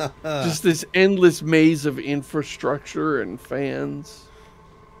 Just this endless maze of infrastructure and fans.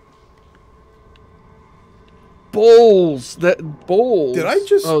 Bowls! That Bowls! Did I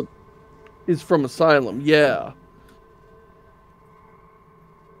just... Oh, is from Asylum, yeah.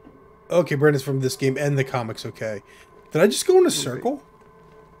 Okay, Brandon's from this game and the comics, okay. Did I just go in a circle?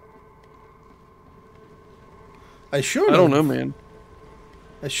 I should have. I don't know, man.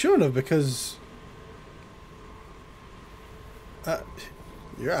 I should have, because...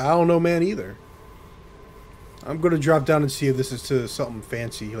 yeah, I don't know, man, either. I'm going to drop down and see if this is to something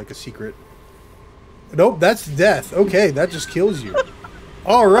fancy, like a secret. Nope, that's death. Okay, that just kills you.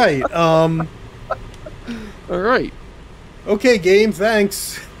 All right. All right. Okay, game,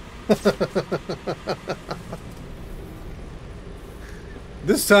 thanks.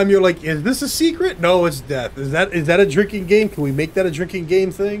 This time you're like, is this a secret? No, it's death. Is that a drinking game? Can we make that a drinking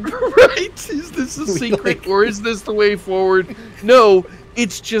game thing? Right? Is this a secret, or is this the way forward? No,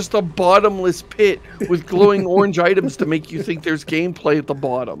 it's just a bottomless pit with glowing orange items to make you think there's gameplay at the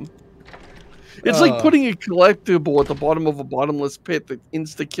bottom. It's like putting a collectible at the bottom of a bottomless pit that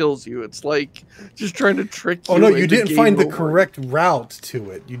insta-kills you. It's like just trying to trick you. Oh no, you didn't find the correct route to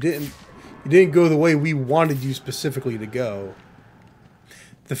it. You didn't go the way we wanted you specifically to go.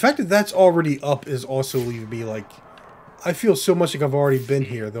 The fact that that's already up is also leaving me like, I feel so much like I've already been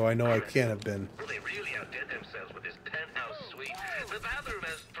here, though I know I can't have been.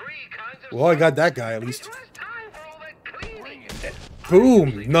 Well, I got that guy at least.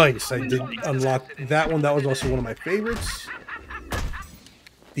 Boom! Nice. I did unlock that one. That was also one of my favorites.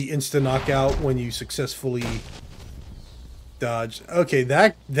 The insta knockout when you successfully dodge. Okay,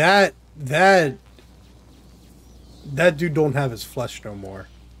 that dude don't have his flesh no more.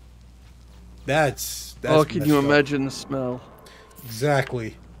 That's oh, can you imagine the smell?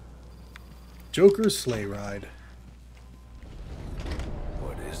 Exactly. Joker's sleigh ride.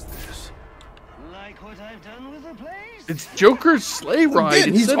 What is this? Like what I've done with the place? It's Joker's sleigh ride.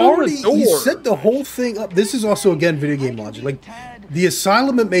 Again, he's set the whole thing up. This is also, again, video game logic. Like, the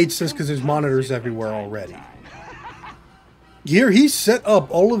Asylum, it made sense because there's monitors everywhere already. Here, he set up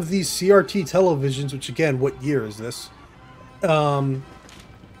all of these CRT televisions, which, again, what year is this?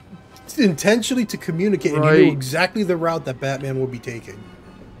 Intentionally to communicate, and he knew exactly the route that Batman would be taking.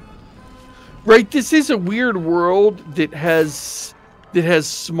 Right, this is a weird world that has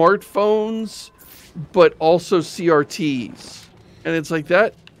smartphones, but also CRTs, and it's like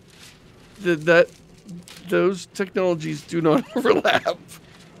that those technologies do not overlap.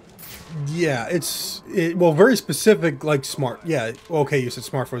 Yeah, well, very specific, like smart. Yeah, okay, you said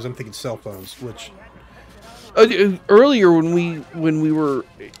smartphones. I'm thinking cell phones, which earlier when we were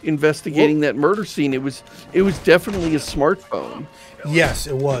investigating that murder scene, it was definitely a smartphone. Yes,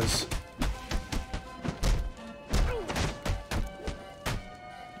 it was.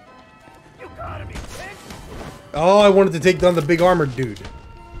 Oh, I wanted to take down the big armored dude.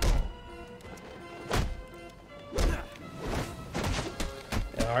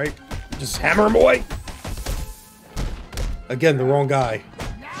 Alright, just hammer him away. Again, the wrong guy.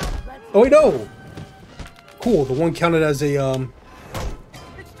 Oh, wait, no! Cool, the one counted as a,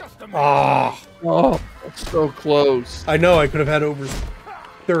 Oh, that's so close. I know, I could have had over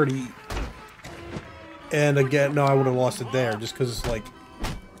 30. And again, no, I would have lost it there, just because it's like...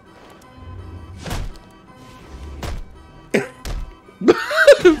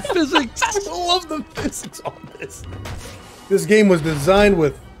 Physics. I love the physics on this. This game was designed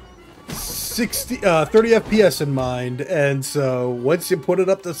with 30 FPS in mind, and so once you put it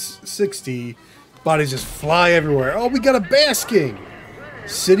up to 60, bodies just fly everywhere. Oh, we got a basking.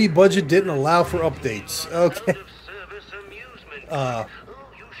 City budget didn't allow for updates. Okay. I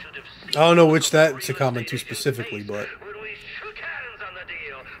don't know which that's a comment to specifically, but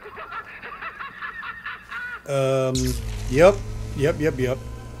yep. Yep.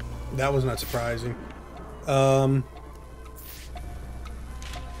 That was not surprising. Oh,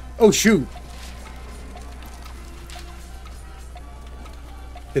 shoot.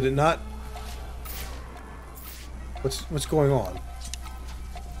 Did it not? What's going on?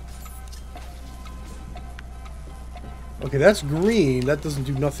 Okay, that's green. That doesn't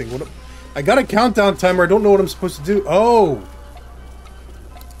do nothing. What? I got a countdown timer. I don't know what I'm supposed to do. Oh.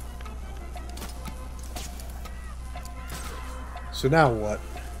 So now what?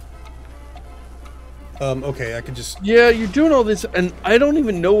 Okay, I could just... Yeah, you're doing all this, and I don't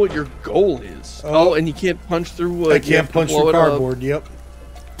even know what your goal is. Oh, and you can't punch through wood. I can't punch through cardboard, yep.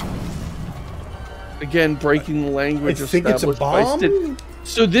 Again, breaking the language. I think it's a bomb?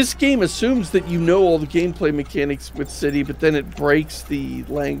 So this game assumes that you know all the gameplay mechanics with City, but then it breaks the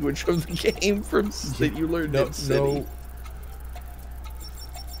language of the game from that you learned in City.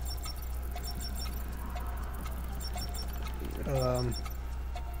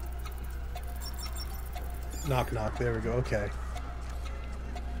 Knock, knock. There we go. Okay.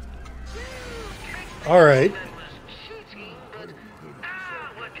 All right.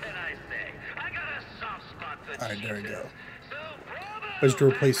 All right, there we go. Let's to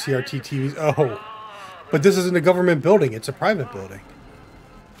replace CRT TVs. Oh, but this isn't a government building; it's a private building.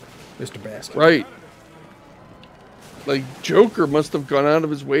 Mr. Basket. Right. Like Joker must have gone out of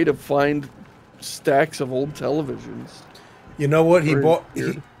his way to find stacks of old televisions. You know what? He bought.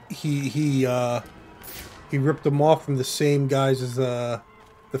 He ripped them off from the same guys as the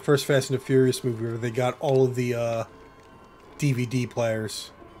first Fast and the Furious movie, where they got all of the DVD players,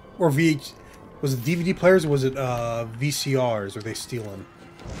 or VH. Was it DVD players or was it VCRs? Are they stealing?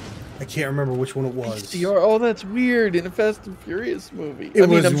 I can't remember which one it was. VCR? Oh, that's weird. In a Fast and Furious movie. It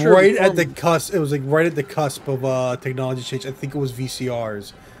was right at the cusp. It was like right at the cusp of technology change. I think it was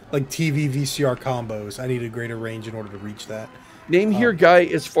VCRs, like TV VCR combos. I need a greater range in order to reach that. Name here, guy.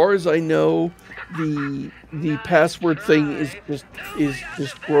 As far as I know, the password thing is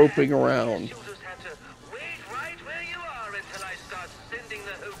just groping around.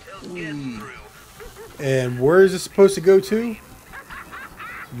 And where is it supposed to go to?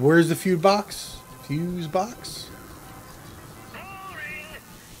 Where's the fuse box? Fuse box?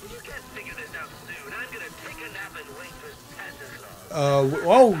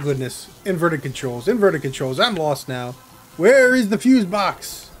 Oh goodness. Inverted controls. Inverted controls. I'm lost now. Where is the fuse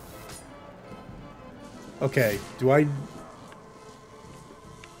box? Okay, do I...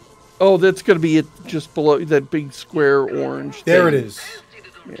 Oh, that's going to be it just below that big square orange There thing. it is.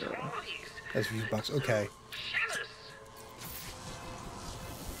 Yeah. That's fuse box. Okay.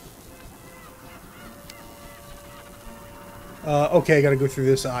 Okay, I gotta go through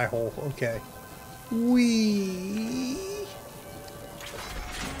this eye hole. Okay. Whee!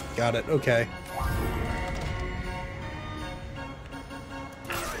 Got it. Okay.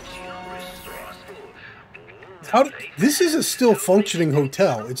 This is a still functioning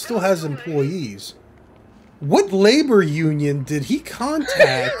hotel. It still has employees. What labor union did he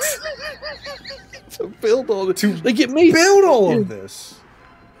contact to build all this? Build all of this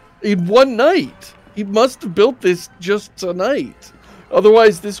in one night. He must have built this just tonight.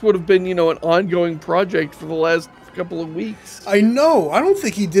 Otherwise, this would have been, you know, an ongoing project for the last couple of weeks. I know. I don't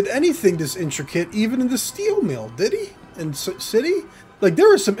think he did anything this intricate, even in the steel mill. Did he? In City? Like, there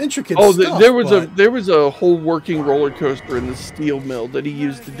was some intricate stuff. There was a whole working roller coaster in the steel mill that he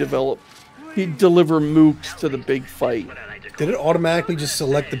used to he'd deliver mooks to the big fight. Did it automatically just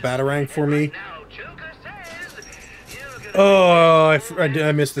select the Batarang for me? Oh,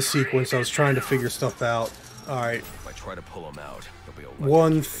 I missed the sequence. I was trying to figure stuff out. All right. If I try to pull him out, he'll be a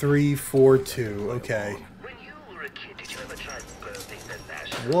 1, 3, 4, 2. Okay.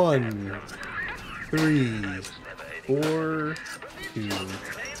 1, 3, 4, 2.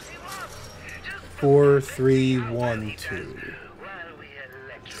 4, 3, 1, 2.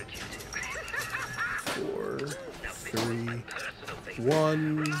 4, 3,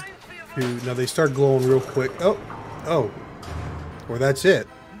 1, 2. Now they start glowing real quick. Oh. Or that's it.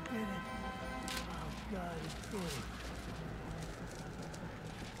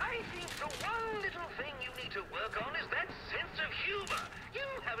 I think the one little thing you need to work on is that sense of humor. You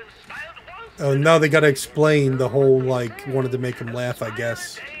haven't smiled once. Oh, now they gotta explain the whole, like, wanted to make him laugh, I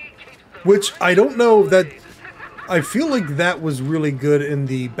guess. Which, I don't know that... I feel like that was really good in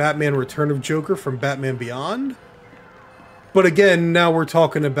the Batman Return of Joker from Batman Beyond. But again, now we're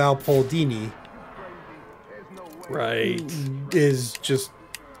talking about Paul Dini. Right. Is just...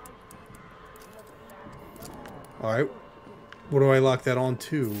 Alright. What do I lock that on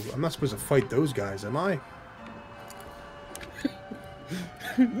to? I'm not supposed to fight those guys, am I?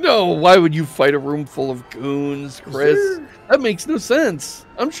 No, why would you fight a room full of goons, Chris? That makes no sense.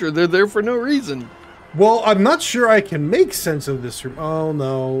 I'm sure they're there for no reason. Well, I'm not sure I can make sense of this room. Oh,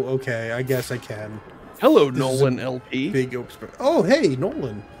 no. Okay, I guess I can. Hello, This Nolan is a LP. Big open space. Oh, hey,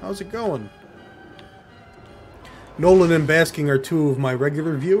 Nolan. How's it going? Nolan and Basking are two of my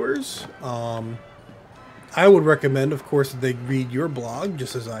regular viewers. I would recommend, of course, that they read your blog,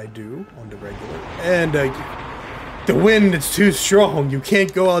 just as I do, on the regular. And the wind is too strong. You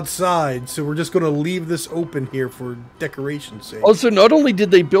can't go outside, so we're just going to leave this open here for decoration's sake. Also, not only did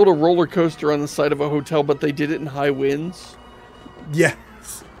they build a roller coaster on the side of a hotel, but they did it in high winds. Yes.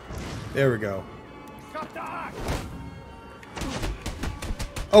 There we go.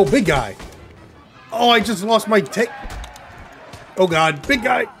 Oh, big guy. Oh, I just lost my take. Oh, God. Big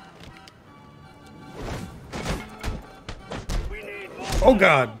guy. Oh,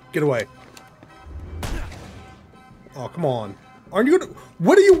 God. Get away. Oh, come on. Aren't you gonna...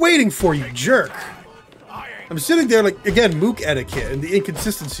 What are you waiting for, you jerk? I'm sitting there like, again, Mook etiquette and the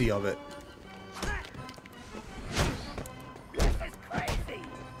inconsistency of it.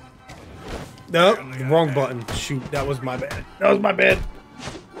 No, the wrong button. Shoot, that was my bad. That was my bad.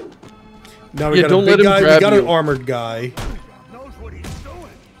 Now we got a big guy. We got an armored guy.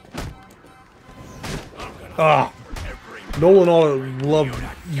 Ah, Nolan all loved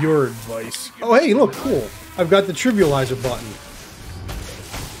your advice. Oh, hey, look, cool. I've got the trivializer button.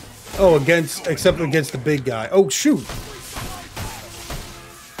 Oh, except against the big guy. Oh, shoot.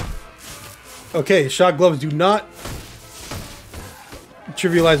 Okay, shot gloves do not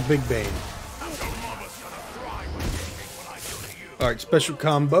trivialize Big Bane. Alright, special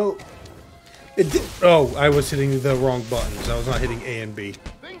combo. It did. Oh, I was hitting the wrong buttons. I was not hitting A and B.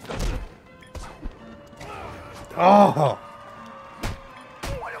 Oh.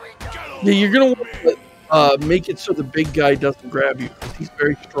 Yeah, you're gonna want to make it so the big guy doesn't grab you. He's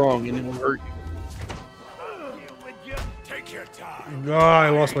very strong and he'll hurt you. Oh, I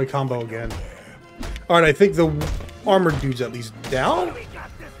lost my combo again. Alright, I think the armored dude's at least down.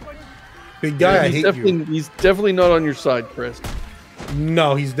 Big guy, Yeah, I hate you. He's definitely not on your side, Chris.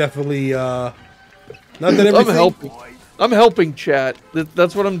 No, he's definitely not that everything. I'm helping, chat.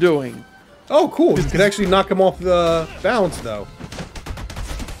 That's what I'm doing. Oh, cool! You could actually knock him off the balance, though.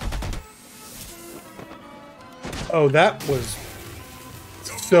 Oh, that was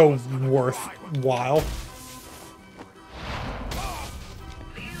so worthwhile.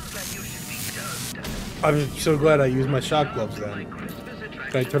 I'm so glad I used my shot gloves then.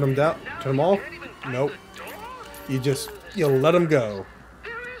 Can I turn them down? Turn them off? Nope. You let them go.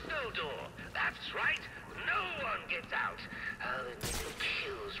 There is no door. That's right. No one gets out. The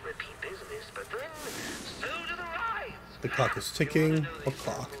queues repeat business, but then so do the rides. The clock is ticking. What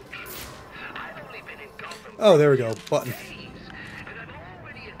clock? I've only been in Gotham Oh, there we go. Button. days, and I've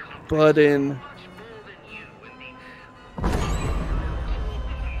already accomplished Button. much more than you in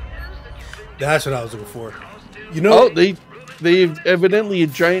the That's what I was looking for. You know, Oh, they've evidently a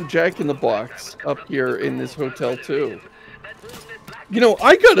giant Jack in the Box up here in this hotel too. You know,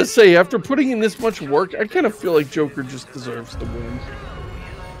 I gotta say, after putting in this much work, I kind of feel like Joker just deserves to win.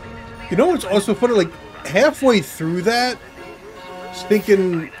 you know what's also funny? Like halfway through that,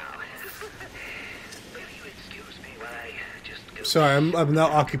 thinking. Sorry, I'm now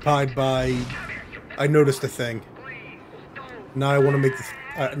occupied by. I noticed a thing. Now I want to make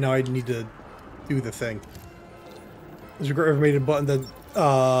the. Now I need to do the thing. Has your ever made a button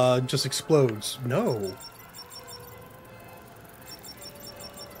that just explodes? No.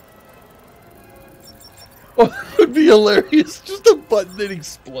 Oh, that would be hilarious. Just a button that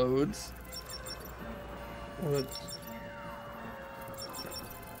explodes. What?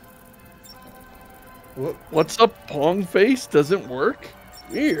 What's up, Pong Face? Doesn't work?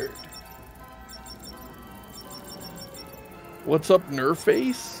 Weird. What's up, Nerf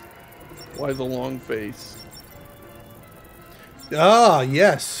Face? Why the long face? Ah,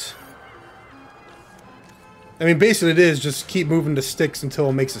 yes. I mean, basically it is just keep moving the sticks until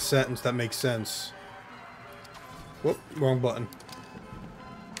it makes a sentence that makes sense. Whoop, wrong button.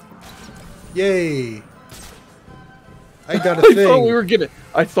 Yay! I got a thing.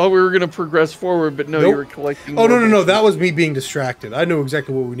 I thought we were gonna progress forward, but no, Nope. you were collecting. Oh, no, more no, no. bullshit. That was me being distracted. I knew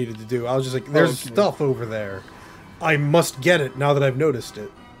exactly what we needed to do. I was just like, there's Okay. stuff over there. I must get it now that I've noticed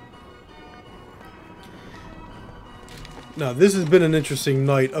it. Now, this has been an interesting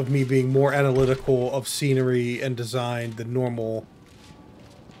night of me being more analytical of scenery and design than normal.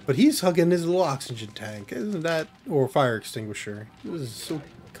 But he's hugging his little oxygen tank, isn't that? Or fire extinguisher. This is so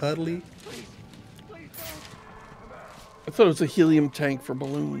cuddly. I thought it was a helium tank for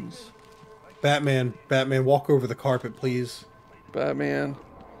balloons. Batman, walk over the carpet, please. Batman.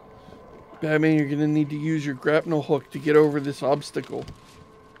 Batman, you're gonna need to use your grapnel hook to get over this obstacle.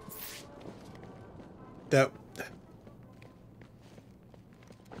 That...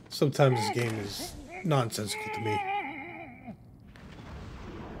 Sometimes this game is nonsensical to me.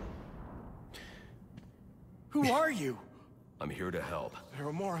 Who are you? I'm here to help. There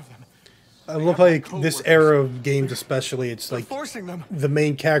are more of them. I love how this era of games especially, it's like Forcing them. the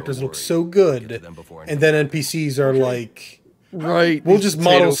main characters look so good, and then NPCs are like, Right. we'll these just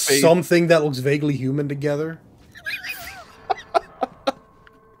model potato face- something that looks vaguely human together.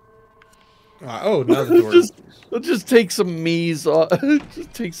 Oh, now the door. Let's just take some Mii's off.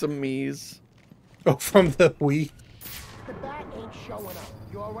 Just take some Mii's. Oh, from the Wii. The bat ain't showing up.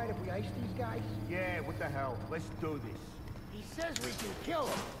 You alright if we ice these guys? Yeah, what the hell? Let's do this. He says we can kill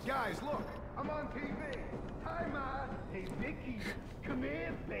him. Guys, look, I'm on TV. Hi, Ma. Hey, Vicky, come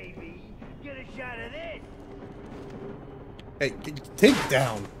here, baby. Get a shot of this. Hey, take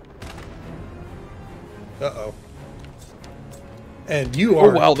down. Uh-oh. And you are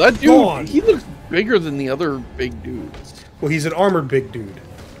Oh wow, that dude, gone. he looks bigger than the other big dudes. Well, he's an armored big dude.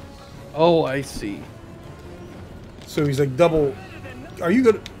 Oh, I see. So he's like double... Are you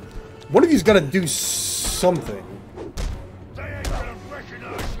gonna... One of you's gotta do something. They ain't gonna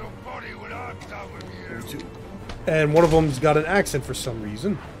recognize your body when I'm done with you. And one of them's got an accent for some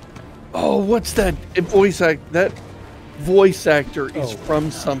reason. Oh, what's that voice act? That voice actor is Oh.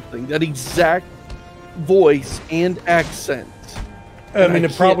 from something. That exact voice and accent. I mean, it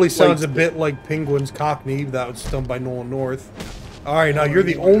can't probably sounds place a bit like Penguin's Cockney that was done by Nolan North. Alright, now you're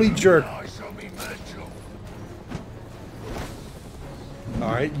the only jerk.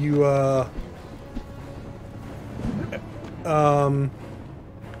 Alright, you, I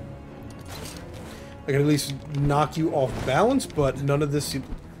can at least knock you off balance, but none of this...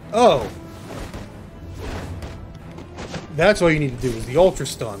 Oh! That's all you need to do, is the Ultra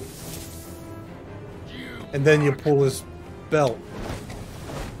Stun. And then you pull his belt.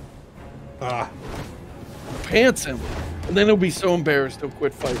 Ah. Pants him. And then he'll be so embarrassed he'll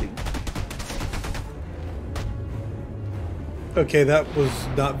quit fighting. Okay, that was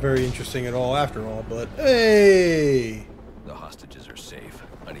not very interesting at all after all, but hey! The hostages are safe.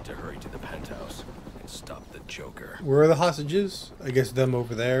 I need to hurry to the penthouse and stop the Joker. Where are the hostages? I guess them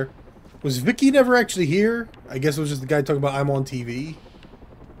over there. Was Vicky never actually here? I guess it was just the guy talking about I'm on TV.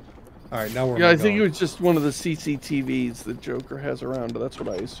 Alright, now we're Yeah, I think it was just one of the CCTVs that Joker has around. That's what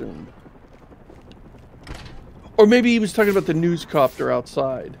I assumed. Or maybe he was talking about the news copter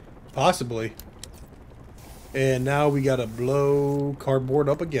outside. Possibly. And now we gotta blow cardboard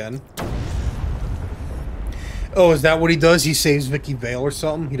up again. Oh, is that what he does? He saves Vicky Vale or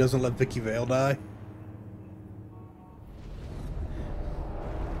something? He doesn't let Vicky Vale die?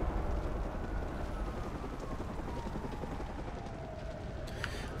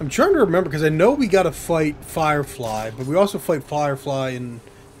 I'm trying to remember, because I know we gotta fight Firefly, but we also fight Firefly in...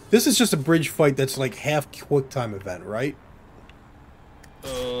 This is just a bridge fight that's like half quick time event, right?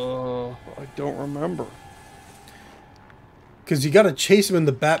 I don't remember. Because you gotta chase him in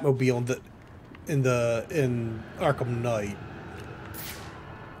the Batmobile in Arkham Knight.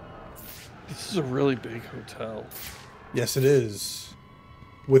 This is a really big hotel. Yes, it is.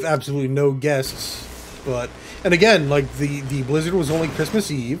 With absolutely no guests. But, and again, like, the Blizzard was only Christmas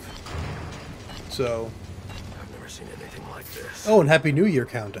Eve. So... I've never seen anything like this. Oh, and Happy New Year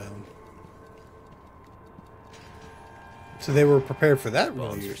countdown. So they were prepared for that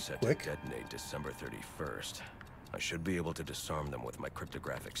Bombs really are set quick. to detonate December 31st. I should be able to disarm them with my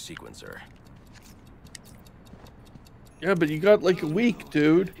cryptographic sequencer. Yeah, but you got like a week,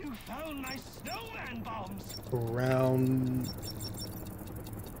 dude. You found my snowman bombs. Around...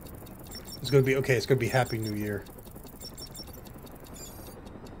 It's gonna be... Okay, it's gonna be Happy New Year.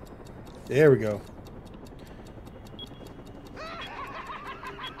 There we go.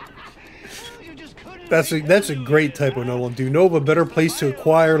 That's a great typo, Nolan. Do you know of a better place to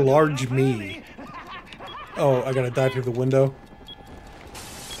acquire large me? Oh, I gotta dive through the window.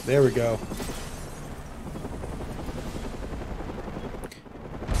 There we go.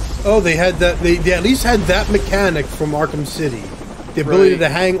 Oh, they had that. They at least had that mechanic from Arkham City, the ability to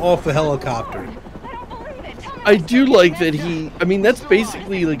hang off a helicopter. I do like that he... I mean, that's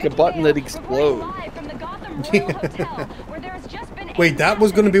basically like a button that explodes. Wait, that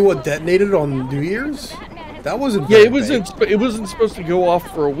was going to be what detonated on New Year's? That wasn't. Yeah, very big. it wasn't supposed to go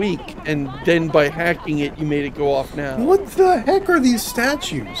off for a week, and then by hacking it, you made it go off now. What the heck are these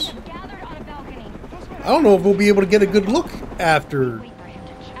statues? I don't know if we'll be able to get a good look after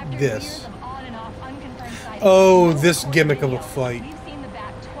this. Oh, this gimmick of a fight. You've seen the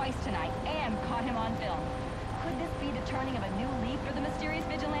Bat twice tonight and caught him on film. Could this be the turning of a new leaf for the mysterious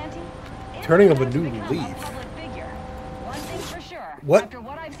vigilante? turning of a new leaf. One thing's for sure. What? After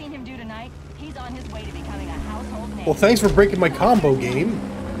what I've seen him do tonight, he's on his way to becoming a household name. Well, thanks for breaking my combo game.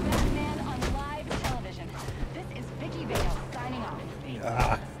 Batman on live television. This is Vicky Vale signing off.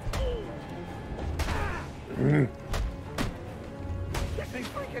 Ah. You think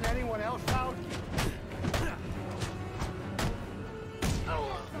freaking anyone else out?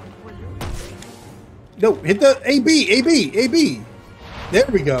 No, hit the AB, AB, AB. There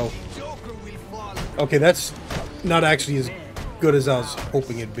we go. Okay, that's not actually as good as I was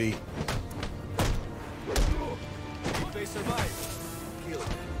hoping it'd be.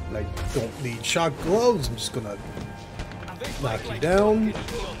 I don't need shock gloves. I'm just gonna knock you down.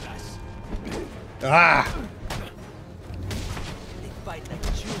 Ah!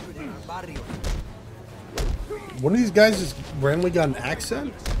 One of these guys just randomly got an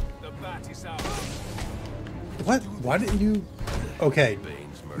accent? What? Why didn't you... Okay,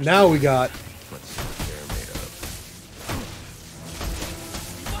 now we got...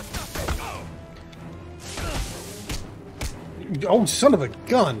 Oh, son of a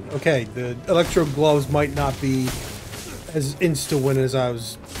gun! Okay, the electro gloves might not be as insta-win as I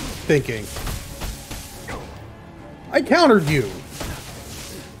was thinking. I countered you!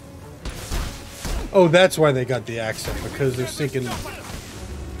 Oh, that's why they got the accent, because they're thinking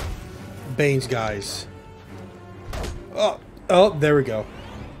Bane's guys. Oh, there we go.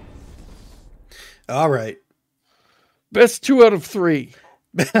 Alright. Best 2 out of 3.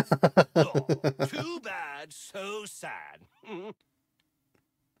 Too bad, so sad.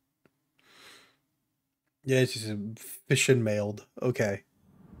 Yeah, it's just fish and mailed. Okay.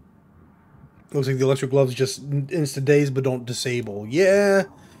 Looks like the electric gloves just insta-daze but don't disable. Yeah.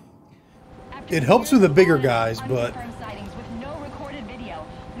 It helps with the bigger guys, but... With no recorded video,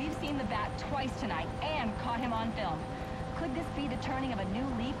 we've seen the Bat twice tonight and caught him on film. Could this be the turning of a new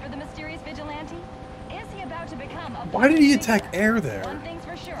leaf for the mysterious vigilante? Is he about to become a... Why did he attack air there? One thing's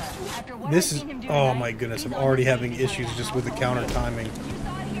for sure. After what This I've is... seen him do Oh tonight, my goodness, I'm he's on already his way having to issues becoming just a with the counter household timing. name. You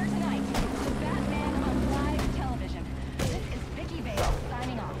saw it here tonight. Batman on live television. This is Vicky Vale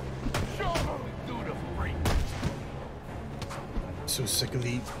signing off. So sick of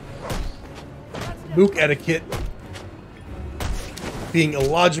the Mook etiquette being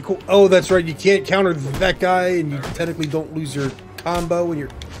illogical. Oh, that's right, you can't counter that guy, and you technically don't lose your combo when you're...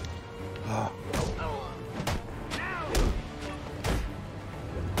 Oh.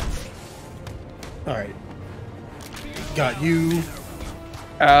 Alright. Got you.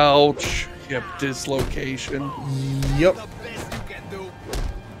 Ouch. Hip dislocation. Yep.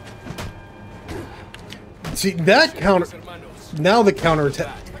 See, that counter... Now the counter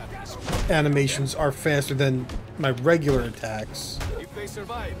attack animations are faster than my regular attacks.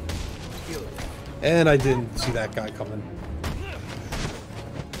 And I didn't see that guy coming.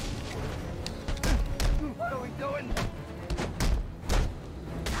 What are we doing?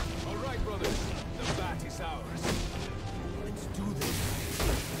 All right, brothers. The bat is ours. Let's do this.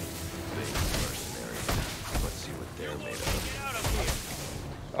 Big mercenaries. Let's see what they're made of. Get out of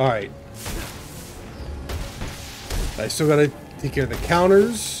here. Alright. I still gotta take care of the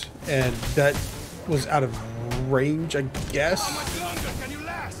counters, and that was out of range, I guess. How much longer can you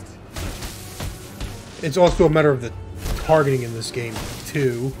last? It's also a matter of the targeting in this game,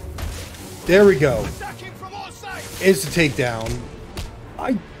 too. There we go. Attacking from all sides. Insta takedown.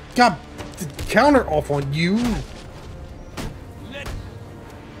 I got the counter off on you.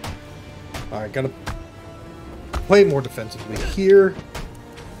 Alright, gotta play more defensively here.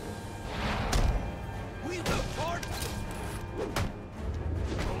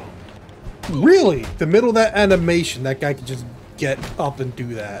 Really? The middle of that animation, that guy could just get up and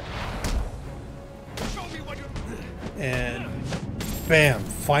do that. And bam,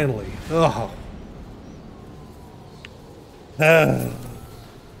 finally. Oh. That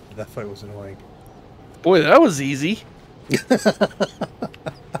fight was annoying. Boy, that was easy.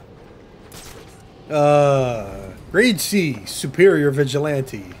 Grade C, Superior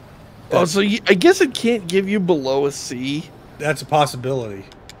Vigilante. Oh, so I guess it can't give you below a C. That's a possibility.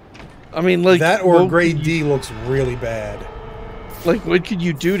 I mean, like... That or grade D looks really bad. Like, what could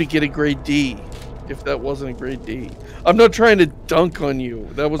you do to get a grade D if that wasn't a grade D? I'm not trying to dunk on you.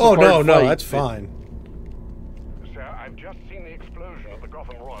 That was a hard no, fight. that's fine. Sir, I've just seen the explosion at the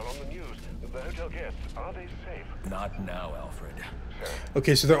Gotham Royal on the news. The hotel guests, are they safe? Not now, Alfred.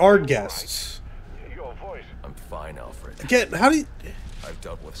 Okay, so there are guests. Your voice. I'm fine, Alfred. Again, how do you... I've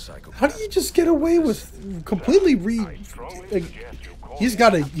dealt with psychopaths. How do you just get away with completely like, he's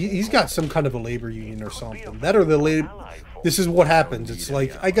got some kind of a labor union or something. That or the labor... This is what happens. It's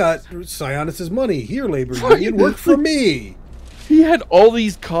like, I got Sionis' money. Here, labor union, work for me. He had all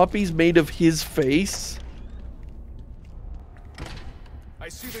these copies made of his face. I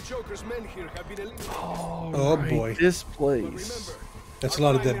see the Joker's men here have been eliminated. Oh right, boy. This place. That's a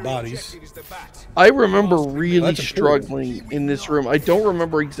lot of dead bodies. I remember really struggling in this room. I don't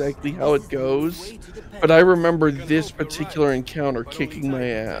remember exactly how it goes, but I remember this particular encounter kicking my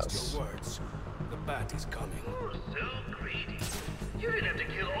ass. The bat is coming. Oh, so greedy. You didn't have to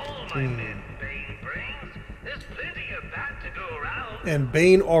kill all my men, Bane brains. There's plenty of bat to go around. And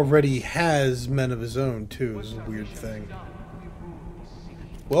Bane already has men of his own, too, is a weird thing.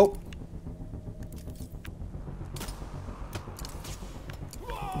 Well.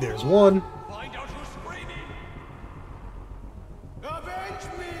 There's one. Find out who's screaming. Avenge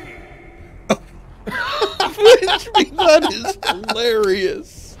me! Avenge me! That is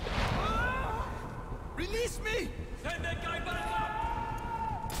hilarious. Release me! Send that guy back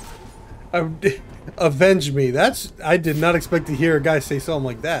up! Avenge me. That's. I did not expect to hear a guy say something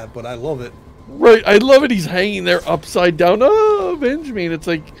like that, but I love it. Right, I love it. He's hanging there upside down. Oh, avenge me! And it's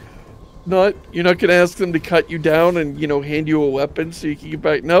like, you're not gonna ask them to cut you down and hand you a weapon so you can get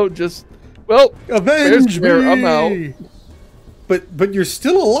back. No, just avenge me. I'm out. But you're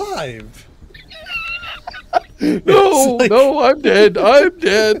still alive. No, no, I'm dead. I'm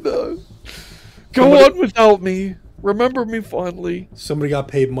dead. Go on without me. Remember me fondly. Somebody got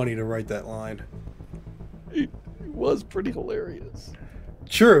paid money to write that line. It was pretty hilarious.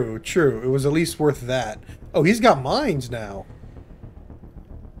 True, true. It was at least worth that. Oh, he's got mines now.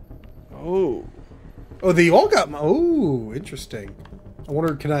 Oh, they all got oh, interesting. I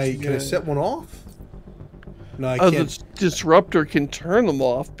wonder, can I set one off? No, I can't. The disruptor can turn them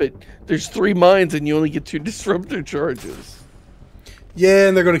off, but there's 3 mines and you only get 2 disruptor charges. Yeah,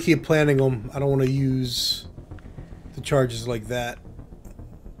 and they're going to keep planting them. I don't want to use the charges like that.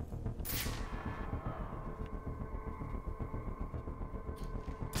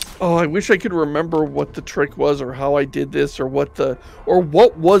 Oh, I wish I could remember what the trick was, or how I did this, or what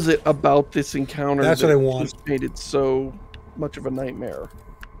was it about this encounter that what I want. Just made it so much of a nightmare.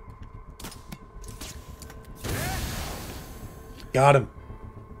 Got him.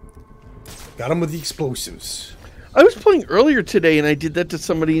 Got him with the explosives. I was playing earlier today, and I did that to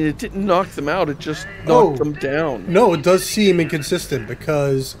somebody, and it didn't knock them out. It just knocked them down. No, it does seem inconsistent,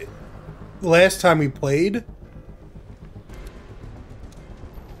 because last time we played,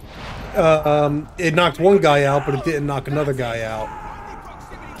 it knocked one guy out, but it didn't knock another guy out.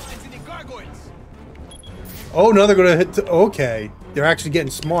 Oh, now they're going to hit... okay. They're actually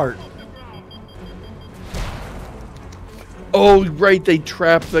getting smart. Oh, right. They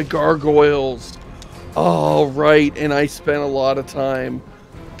trapped the gargoyles. Oh, right. And I spent a lot of time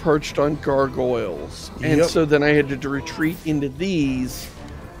perched on gargoyles. And so then I had to retreat into these.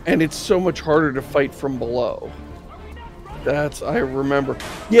 And it's so much harder to fight from below. I remember.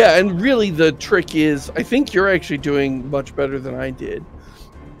 Yeah, and really the trick is, I think you're actually doing much better than I did.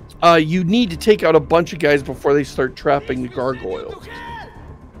 You need to take out a bunch of guys before they start trapping the gargoyles.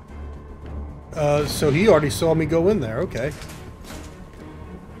 So he already saw me go in there, okay.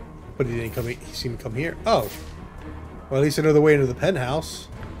 But he didn't come, he seemed to come here. Oh. Well, at least I know the way into the penthouse.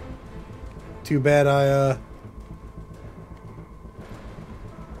 Too bad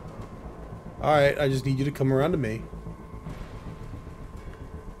Alright, I just need you to come around to me.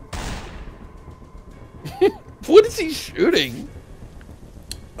 What is he shooting?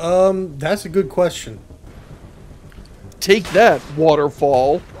 That's a good question. Take that,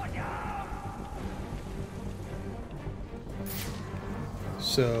 waterfall.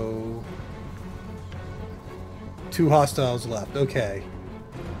 So 2 hostiles left. Okay.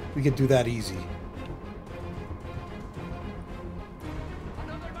 We can do that easy.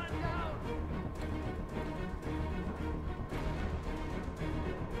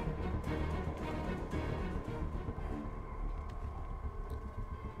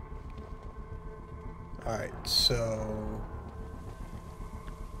 Alright, so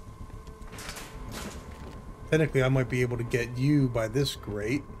technically I might be able to get you by this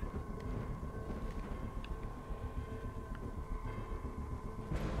grate.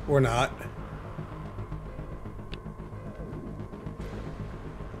 Or not.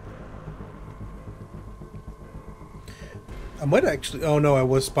 I might actually... oh no, I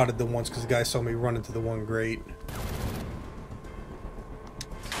was spotted the once because the guy saw me run into the one grate.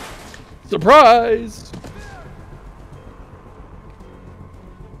 Surprise!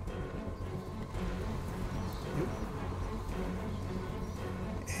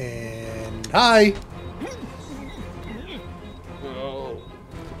 And hi! Oh.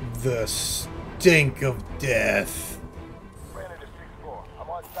 The stink of death. Ran into 6-4. I'm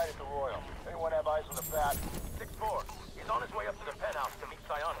on site at the Royal. Anyone have eyes on the bat? 6-4. He's on his way up to the penthouse to meet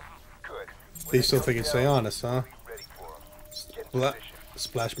Sionis. Good. They still think it's Sionis, huh?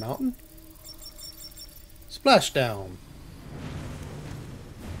 Splash Mountain? Splashdown.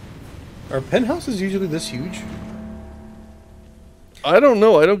 Are penthouses usually this huge? I don't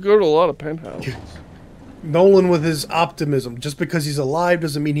know. I don't go to a lot of penthouses. Nolan with his optimism. Just because he's alive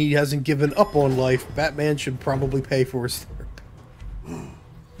doesn't mean he hasn't given up on life. Batman should probably pay for his therapy.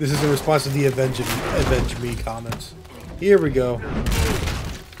 This is in response to the Avenge Me comments. Here we go.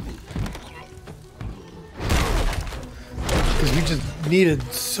 Because we just needed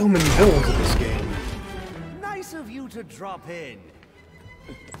so many villains in this game. Nice of you to drop in.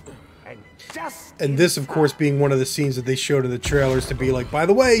 And this, of course, being one of the scenes that they showed in the trailers to be like, by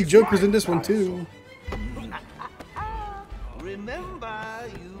the way, Joker's in this one too. Remember,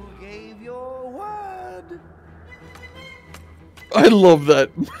 you gave your word. I love that.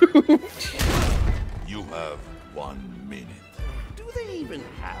 You have 1 minute. Do they even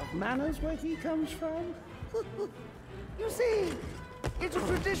have manners where he comes from? You see, it's a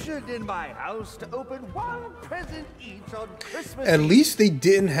tradition in my house to open one present each on Christmas At Eve. least they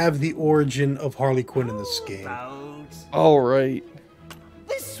didn't have the origin of Harley Quinn in this game. All right.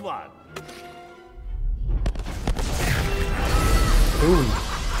 This one. Ooh.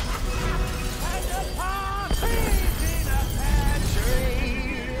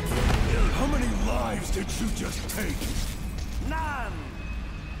 How many lives did you just take? None.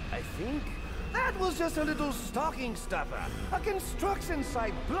 I think that was just a little stocking stuffer. A construction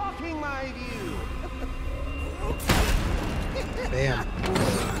site blocking my view. Damn.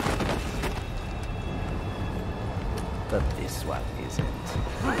 But this one isn't.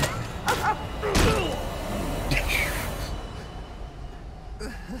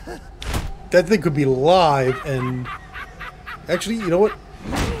 That thing could be live and... Actually, you know what?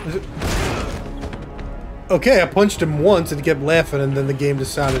 Okay, I punched him once and he kept laughing and then the game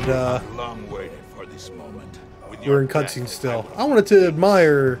decided, Long waited for this moment. we're in cutscene still. I wanted to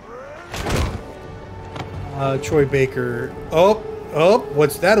admire... Troy Baker. Oh,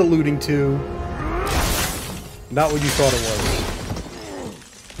 what's that alluding to? Not what you thought it was.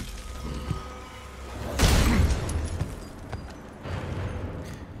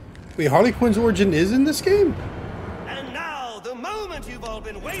 Wait, Harley Quinn's origin is in this game? And now, the moment you've all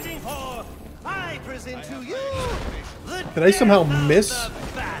been waiting for, I present to you the Did I somehow miss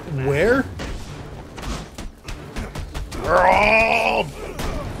where?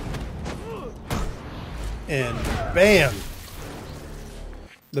 And bam!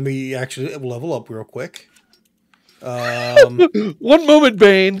 Let me actually level up real quick. One moment,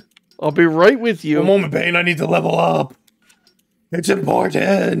 Bane. I'll be right with you. One moment, Bane. I need to level up. It's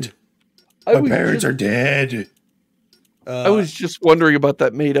important. My parents are dead. I was just wondering about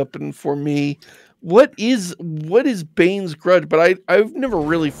that made up, and for me, what is Bane's grudge? But I've never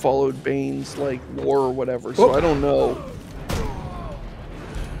really followed Bane's like lore or whatever, so I don't know.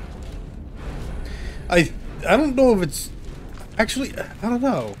 I don't know if it's actually, I don't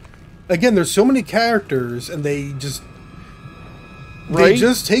know. Again, there's so many characters, and they just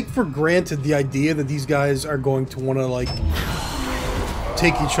take for granted the idea that these guys are going to want to like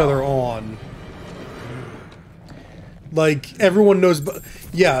take each other on. Like everyone knows, but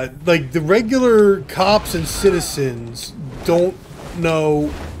yeah, like the regular cops and citizens don't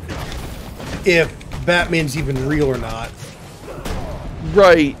know if Batman's even real or not.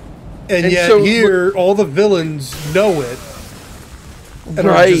 Right. And yet so, here, all the villains know it. And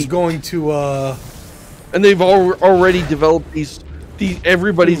are just going to, and they've already developed these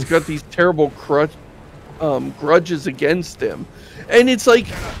everybody's got these terrible grudges against him. And it's like,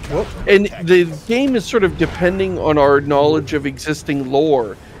 and the game is sort of depending on our knowledge of existing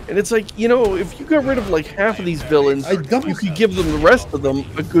lore. And it's like, you know, if you got rid of like half of these villains, you could give them the rest of them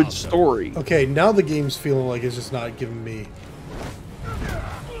a good story. Okay, now the game's feeling like it's just not giving me...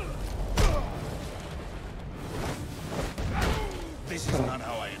 This is not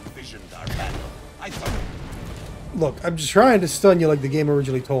how I envisioned our battle. I thought... Look, I'm just trying to stun you like the game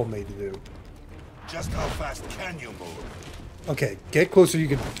originally told me to do. Just how fast can you move? Okay, get closer, you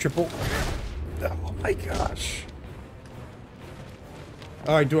can triple... Oh my gosh.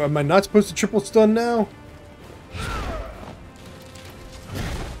 Alright, am I not supposed to triple stun now?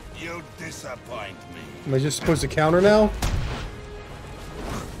 You disappoint me. Am I just supposed to counter now?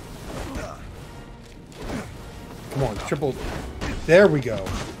 Come on, triple... There we go.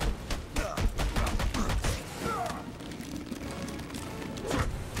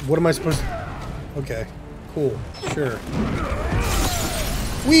 What am I supposed to... Okay, cool, sure.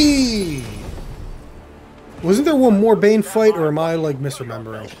 Whee! Wasn't there one more Bane fight, or am I, like,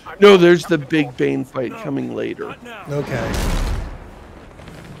 misremembering? No, there's the big Bane fight coming later. Okay.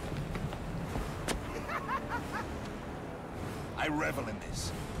 I revel in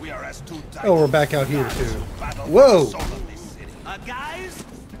this. We are as two Oh, we're back out here, too. Whoa! Guys,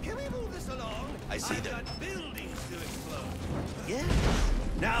 can we move this along? I see them. Got buildings to explode. Yeah.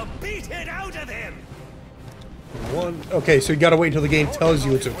 Now beat it out of him. One. Okay, so you gotta wait until the game tells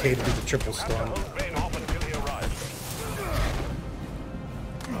you it's okay to do the triple stun.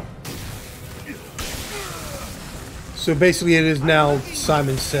 So basically, it is now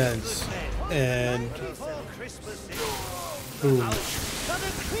Simon Says, and boom,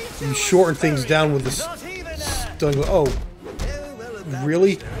 you shorten things down with the stun. Oh,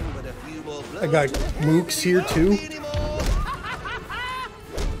 really? I got mooks here too.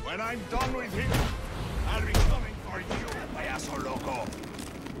 When I'm done with him, I'll be coming for you, payaso loco.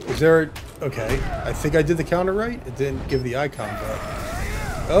 Is there? Okay, I think I did the counter right. It didn't give the icon, but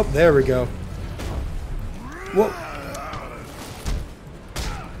oh, there we go. Whoa.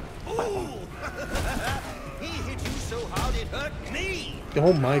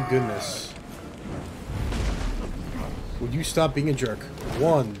 Oh my goodness. Would you stop being a jerk?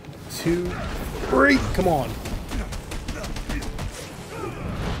 1, 2, 3. Come on.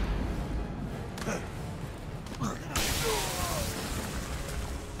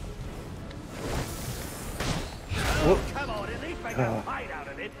 Come on, at least make a fight out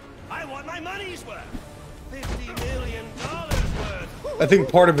of it. I want my money's worth. $50 million worth. I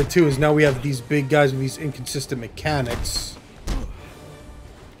think part of it too is now we have these big guys with these inconsistent mechanics.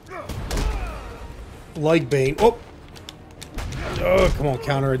 Like Bane. Oh! Oh, come on,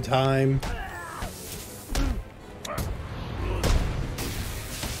 counter in time.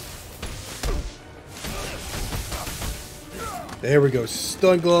 There we go.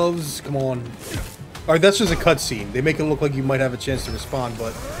 Stun gloves. Come on. Alright, that's just a cutscene. They make it look like you might have a chance to respond,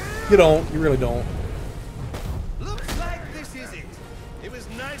 but you don't. You really don't. Looks like this is it. It was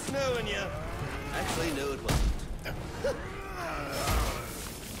nice knowing you. Actually, no, it wasn't.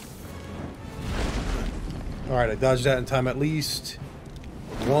 Alright, I dodged that in time at least.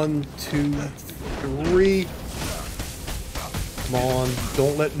 1, 2, 3. Come on.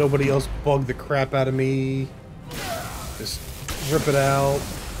 Don't let nobody else bug the crap out of me. Just rip it out.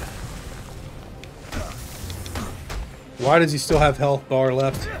 Why does he still have health bar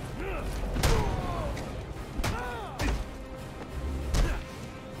left?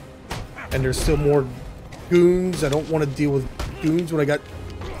 And there's still more goons. I don't want to deal with goons when I got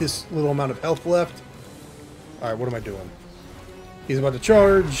this little amount of health left. Alright, what am I doing? He's about to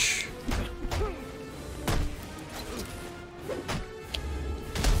charge.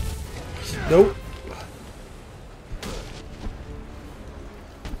 Nope.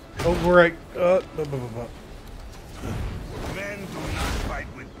 Oh, right. Men do not fight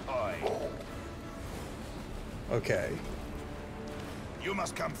with toy. Okay. You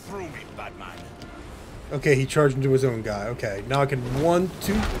must come through me, Batman. Okay, he charged into his own guy. Okay, now I can 1,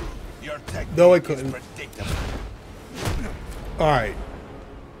 2. Your technique No, I couldn't. is predictable. Alright.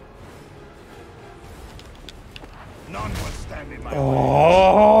 None will stand in my way.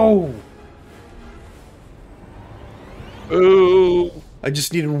 Oh! Ooh. I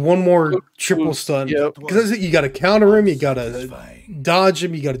just needed one more triple stun. Yep. Because you gotta counter him, you gotta dodge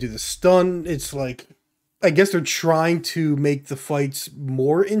him, you gotta do the stun. It's like, I guess they're trying to make the fights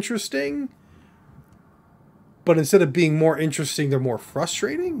more interesting. But instead of being more interesting, they're more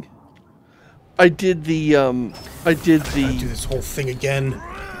frustrating. I did the I do this whole thing again.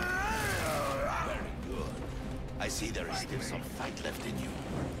 I see there is still some fight left in you.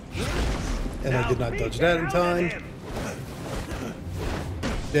 And I did not dodge that in time.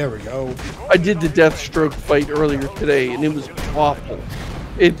 There we go. I did the Deathstroke fight earlier today, and it was awful.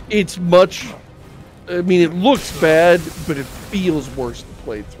 It's much. I mean, it looks bad, but it feels worse to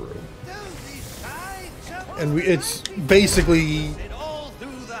play through. And it's basically.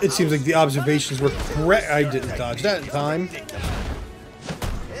 It seems like the observations were correct. I didn't dodge that in time.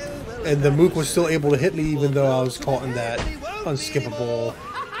 And the Mook was still able to hit me, even though I was caught in that unskippable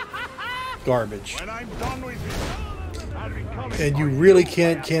garbage. And you really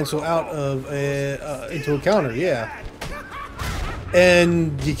can't cancel out of into a counter, yeah.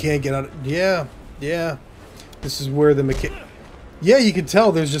 And you can't get out. Yeah. This is where the yeah, you can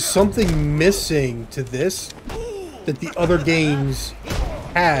tell there's just something missing to this that the other games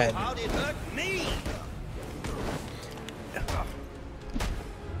had. I'm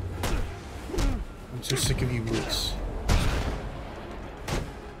so sick of you Mooks.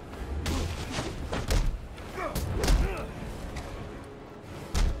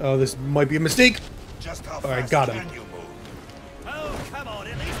 Oh, this might be a mistake. Just how All right, fast got him. can you move? Oh, come on,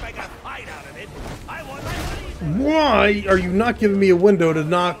 at least make a fight out of it. I want my money. Why are you not giving me a window to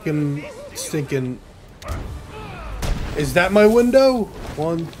knock him stinking? Is that my window?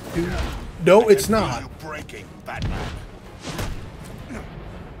 1, 2. No, it's not. You breaking, Batman.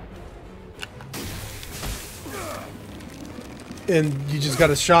 And you just got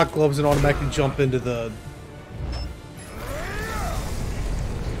to shock gloves and automatically jump into the.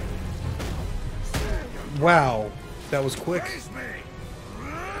 Wow, that was quick.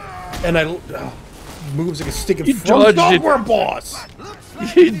 And moves like a stick in front. We're boss.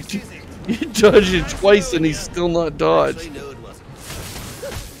 He dodged it twice and he's still not dodged.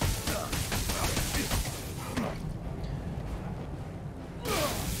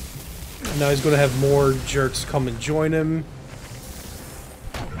 Now he's going to have more jerks come and join him.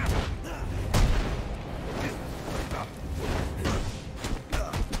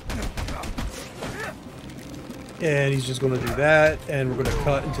 And he's just going to do that, and we're going to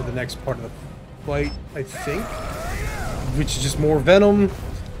cut into the next part of the fight, I think. Which is just more Venom.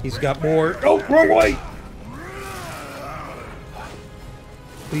 He's got more... Oh, wrong way!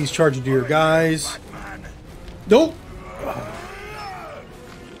 Please charge into your guys. Nope!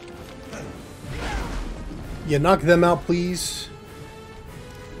 Yeah, knock them out, please.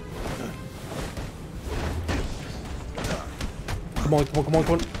 Come on, come on, come on,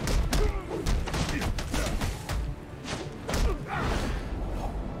 come on.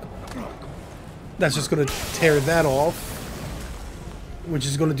 That's just going to tear that off. Which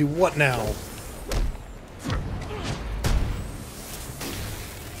is going to do what now?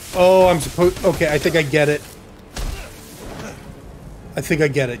 Oh, I'm supposed... Okay, I think I get it. I think I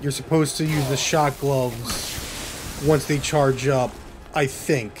get it. You're supposed to use the shock gloves once they charge up. I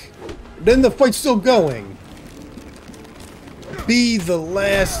think. Then the fight's still going. Be the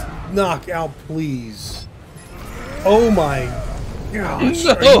last knockout, please. Oh my gosh.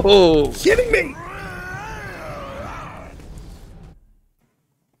 No! Are you kidding me?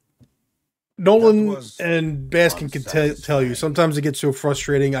 Nolan and Baskin can tell you, sometimes it gets so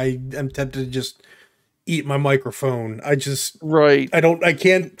frustrating, I am tempted to just eat my microphone. I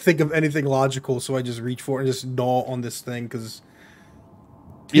can't think of anything logical, so I just reach for it and just gnaw on this thing, because...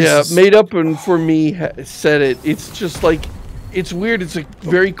 Yeah, Made Up and For Me said it. It's just like, it's weird. It's a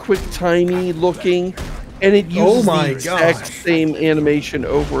very quick, tiny looking, and it uses the exact same animation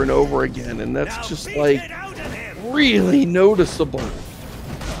over and over again, and that's just like really noticeable.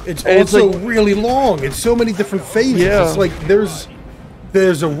 It's also really long. It's so many different phases. Yeah. It's like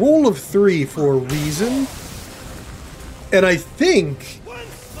there's a rule of 3 for a reason, and I think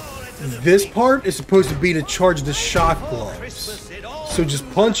this part is supposed to be to charge the shock gloves. So just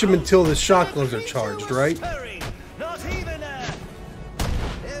punch him until the shock gloves are charged, right?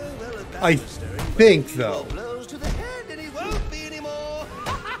 I think, though.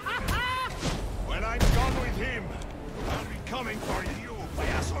 When I'm done with him, I'll be coming for you,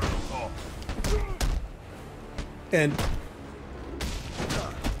 payaso loco. And...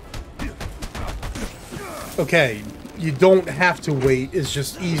 Okay, you don't have to wait. It's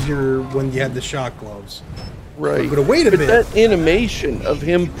just easier when you have the shock gloves. Right. But wait a minute. That animation of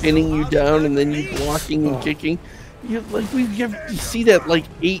him pinning you down and then you blocking and kicking, you see that like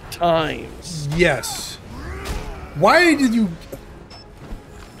 8 times. Yes. Why did you...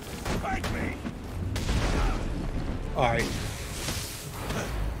 Alright.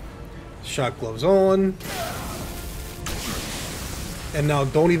 Shock gloves on. And now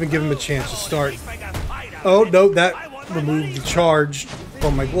don't even give him a chance to start. Oh, no, that removed the charge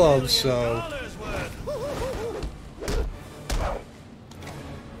from my gloves, so...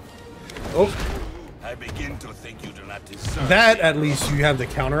 Oh. I begin to think you do not deserve that, at least you have the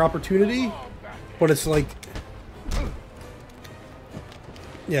counter opportunity. But it's like...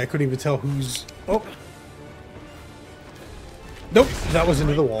 Yeah, I couldn't even tell who's... Oh. Nope, that was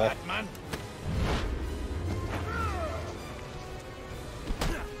into the wall.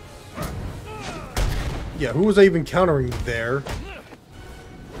 Yeah, who was I even countering there?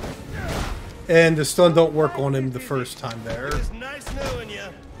 And the stun don't work on him the first time there. It's nice knowing you.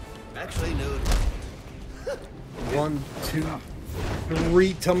 Actually, no. 1, 2,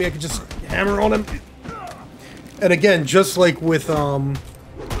 3. Tell me I could just hammer on him. And again, just like with who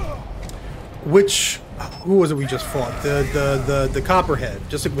was it we just fought? The Copperhead.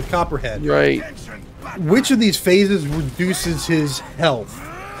 Just like with Copperhead. Right. Which of these phases reduces his health?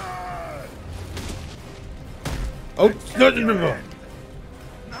 Oh, no.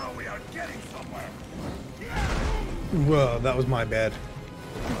 Now we are getting somewhere. Whoa, that was my bad.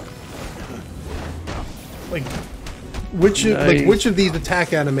 Like, which of these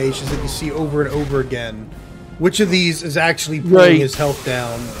attack animations that you see over and over again, which of these is actually pulling his health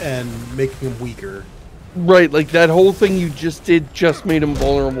down and making him weaker? Right, like that whole thing you just did just made him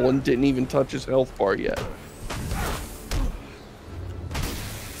vulnerable and didn't even touch his health bar yet.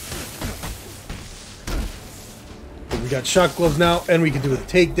 But we got shock gloves now, and we can do a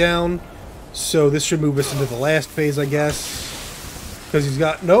takedown. So this should move us into the last phase, I guess. Because he's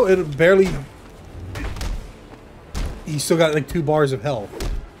got... No, it barely... He's still got like 2 bars of health.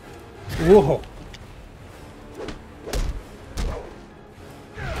 Whoa.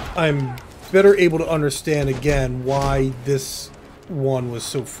 I'm better able to understand again why this one was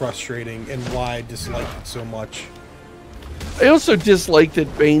so frustrating and why I disliked it so much. I also dislike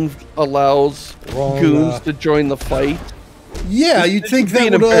that Bane allows goons to join the fight. Yeah, you'd think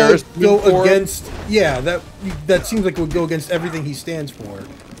that would go against... Yeah, that seems like it would go against everything he stands for.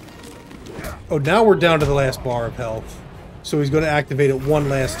 Oh, now we're down to the last bar of health. So he's going to activate it one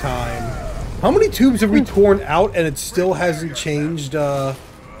last time. How many tubes have we torn out and it still hasn't changed? And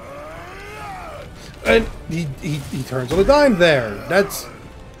he turns on a dime there. That's...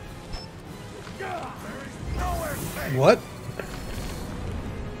 What?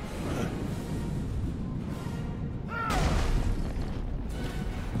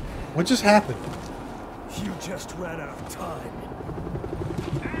 What just happened? You just ran out of time.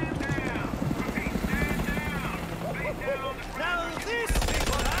 Now this is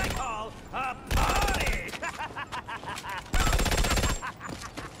what I call a party!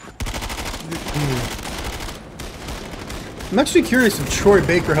 I'm actually curious if Troy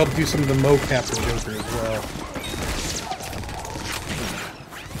Baker helped do some of the mocap for Joker as well.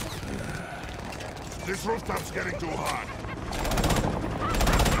 This rooftop's getting too hot.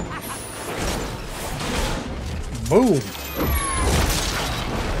 Boom.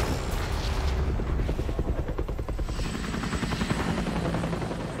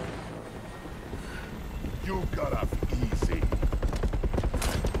 You got off easy.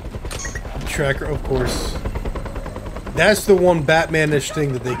 Tracker, of course. That's the one Batman-ish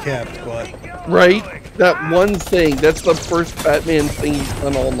thing that they kept, but... Right? That one thing. That's the first Batman thing he's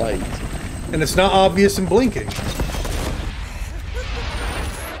done all night. And it's not obvious in blinking.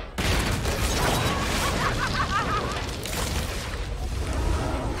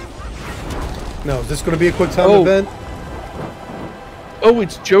 No, is this going to be a quick time event? Oh,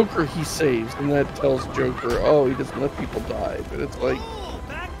 it's Joker he saves, and that tells Joker, oh, he doesn't let people die. But it's like...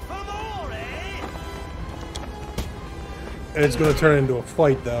 And it's going to turn into a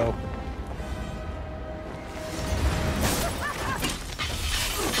fight, though.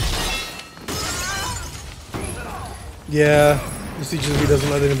 Yeah, this teaches he doesn't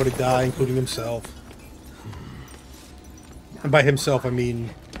let anybody die, including himself. And by himself, I mean...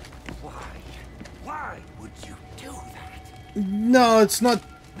 Why would you do that? No, it's not...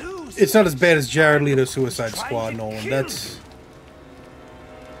 It's not as bad as Jared Leto's Suicide Squad, Nolan. That's...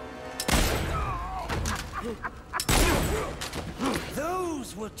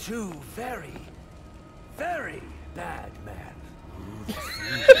 Those were two very, very bad men.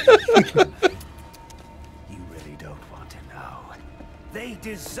 You really don't want to know. They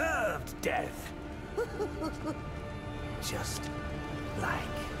deserved death. Just like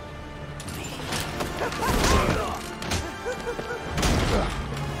me.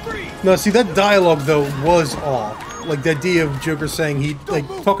 No, see, that dialogue, though, was off. Like, the idea of Joker saying like,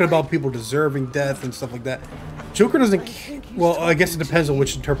 talking about people deserving death and stuff like that. Joker doesn't... Well, I guess it depends on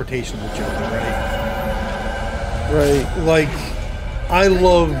which interpretation of the Joker, right? Right. Like, I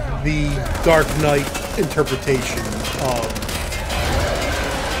love the Dark Knight interpretation of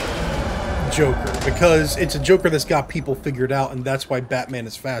Joker, because it's a Joker that's got people figured out, and that's why Batman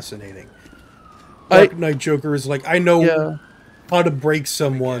is fascinating. Dark Knight Joker is like, I know how to break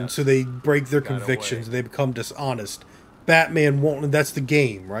someone so they break their convictions, they become dishonest. Batman won't, and that's the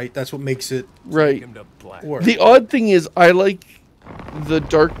game, right? That's what makes it right. Work. The odd thing is, I like the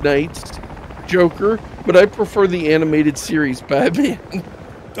Dark Knight's Joker, but I prefer the animated series Batman.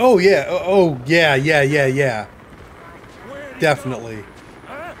 Oh yeah, yeah. Definitely.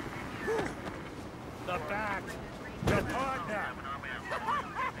 The Bat. Your partner.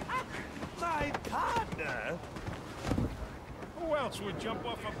 My partner? Who else would jump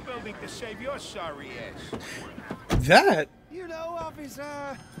off a building to save your sorry ass? That? You know, officer.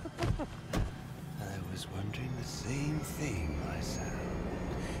 I was wondering the same thing myself.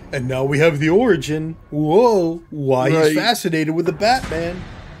 And now we have the origin. Whoa, why he's fascinated with the Batman.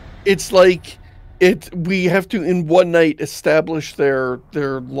 It's like we have to in one night establish their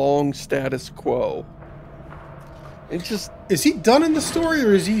long status quo. It just is he done in the story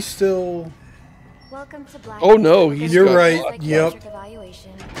or is he still Welcome to Black. Oh no, he's You're got right. black. Yep.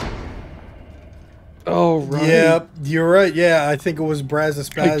 Oh right. Yep. You're right. Yeah, I think it was Braz the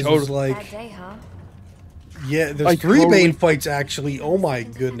Spaz was like. Bad day, huh? Yeah, there's three main fights actually. Oh my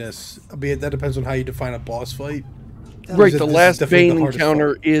goodness. I mean, that depends on how you define a boss fight. Right, the last Bane hardest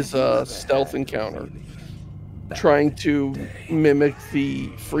encounter fight. is a stealth encounter, trying to mimic the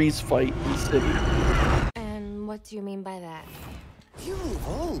freeze fight in the city. And what do you mean by that? You of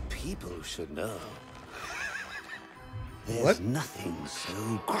all people should know. There's What? nothing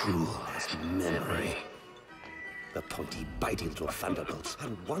so cruel as memory. The pointy, biting little thunderbolts,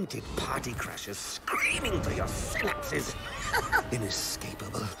 unwanted party crashers screaming for your synapses.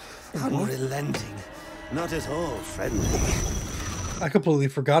 Inescapable, unrelenting, not at all friendly. I completely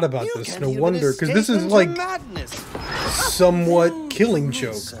forgot about You this. can't No even wonder, because this escape is into like madness. somewhat Killing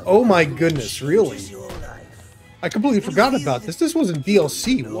Joke. Oh my goodness, really? I completely forgot about this. This wasn't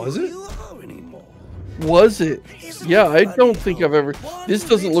DLC, was it? Was it? Yeah, I don't think I've ever. This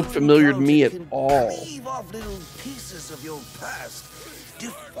doesn't look familiar to me at all. Leave off little pieces of your past.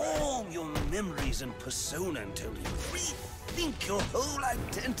 Deform your memories and persona until you rethink your whole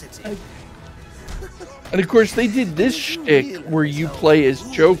identity. And of course, they did this shtick where you play as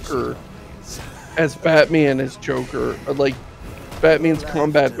Joker, as Batman as Joker, or like Batman's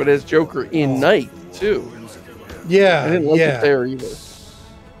combat, but as Joker in Night too. Yeah, I didn't like yeah. it there either.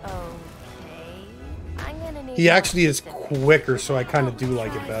 He actually is quicker, so I kind of do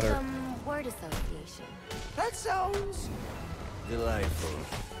like it better. Word association. That sounds delightful.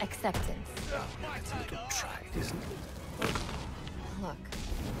 Acceptance. It's a little tried, isn't it? Look,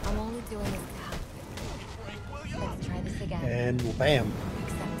 I'm only doing this to help you. Let's try this again. And bam.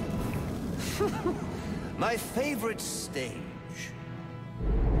 My favorite stage.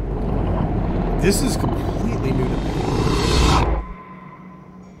 This is completely new to me.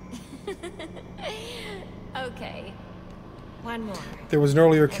 Okay. One more. There was an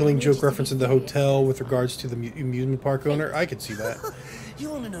earlier Killing Joke reference in the hotel with regards to the amusement park owner. I could see that. You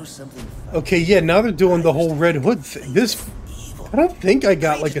want to know something? Okay, yeah, now they're doing the whole Red Hood thing. This, I don't think I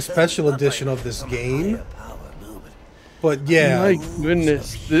got like a special edition of this game. But yeah. My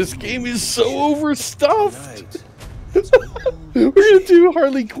goodness, this game is so overstuffed. We're gonna do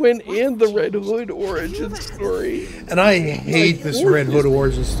Harley Quinn and the Red Hood origin story. And I hate this Red Hood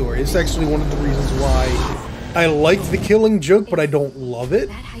origin story. It's actually one of the reasons why I like the Killing Joke, but I don't love it.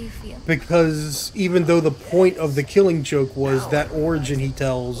 Because even though the point of the Killing Joke was that origin he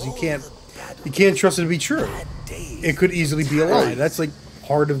tells, you can't trust it to be true. It could easily be a lie. That's like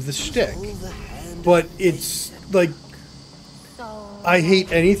part of the shtick. But it's like, I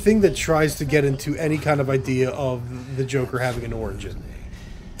hate anything that tries to get into any kind of idea of the Joker having an origin.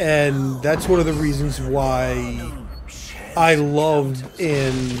 And that's one of the reasons why I loved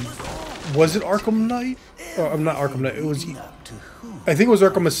in, was it Arkham Knight? Oh, not Arkham Knight, it was, I think it was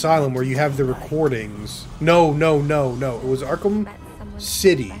Arkham Asylum where you have the recordings. No, it was Arkham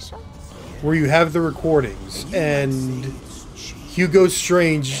City where you have the recordings and Hugo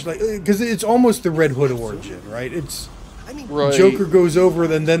Strange, like, because it's almost the Red Hood origin, right? It's right. Joker goes over,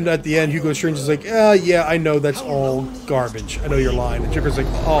 and then at the end, Hugo Strange is like, yeah, I know that's all garbage. I know you're lying. And Joker's like,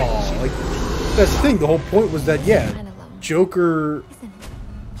 oh, like, that's the thing. The whole point was that, yeah, Joker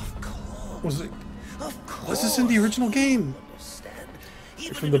was this in the original game?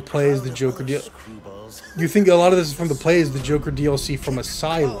 From the play as the Joker DLC. You think a lot of this is from the play as the Joker DLC from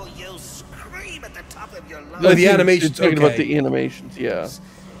Asylum? No, the animations. Talking okay. about the animations, yeah.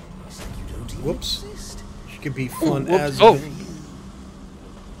 Whoops. She could be fun Ooh, as. oh.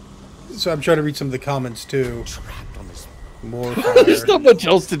 So I'm trying to read some of the comments too. More. There's not much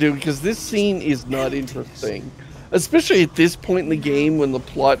else to do because this scene is not interesting, especially at this point in the game when the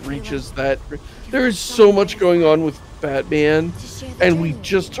plot reaches that. There is so much going on with Batman, and we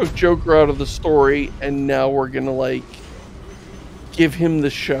just took Joker out of the story, and now we're gonna like give him the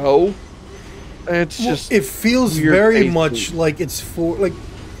show. It's just it feels very much like it's for like.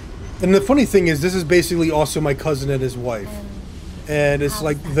 And the funny thing is, this is basically also my cousin and his wife. And it's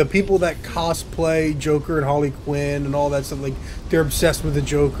like the people that cosplay Joker and Harley Quinn and all that stuff, like they're obsessed with the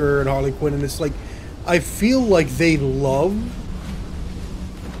Joker and Harley Quinn, and it's like I feel like they love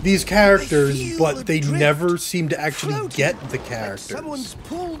these characters, but they never seem to actually get the characters.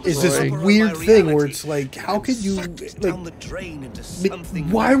 It's this weird thing where it's like, how could you, like,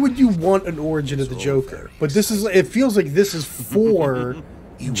 why would you want an origin of the Joker? But this is, it feels like this is for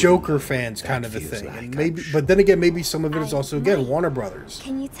Joker fans kind of a thing. And maybe, but then again, maybe some of it is also, again, Warner Brothers.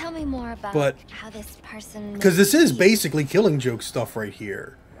 Can you tell me more about But how this person... because this is basically Killing Joke stuff right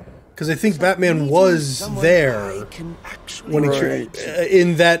here. Because I think Batman was there when he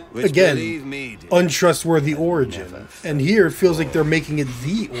in that, again, untrustworthy origin. And here it feels like they're making it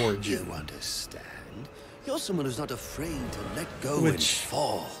the origin. You understand? You're someone who's not afraid to let go and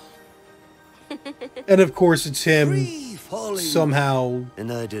fall. And of course, it's him somehow, in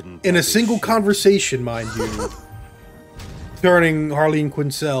a single conversation, mind you, turning Harley and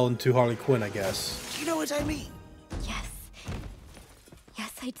Quinzel into Harley Quinn, I guess. You know what I mean? Yes.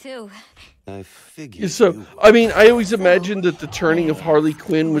 Yes, I do. I figured. So, I mean, I always imagined that the turning of Harley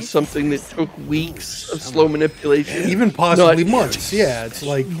Quinn was something that took weeks of slow manipulation, even possibly months. Yeah, it's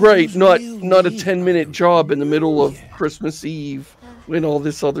like not a 10-minute job in the middle of Christmas Eve when all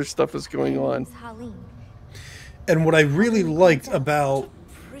this other stuff is going on. And what I really liked about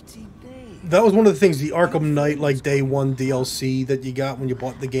that was one of the things, the Arkham Knight like Day 1 DLC that you got when you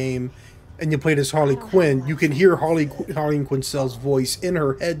bought the game and you played as Harley Quinn. You can hear Harley and Quinzel's voice in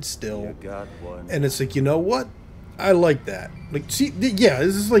her head still, and it's like, you know what? I like that. Like, see, yeah,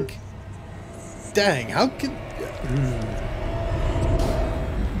 this is like, dang, how can?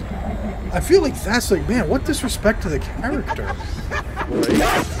 I feel like that's like, man, what disrespect to the character, right?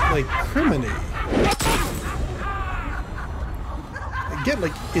 Like, criminy. Again,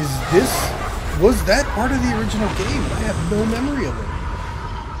 like, was that part of the original game? I have no memory of it.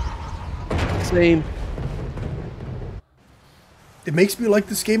 Same. It makes me like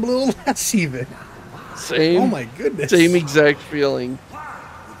this game a little less even. Same. Oh my goodness. Same exact feeling.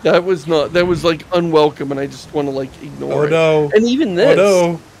 That was like unwelcome, and I just want to like ignore it. Oh no. And even this.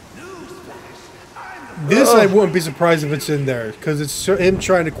 Oh no. This I wouldn't be surprised if it's in there, because it's him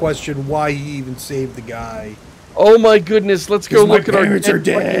trying to question why he even saved the guy. Oh my goodness, let's go look at our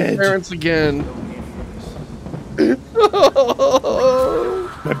dead parents again.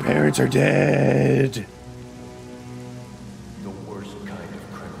 My parents are dead. The worst kind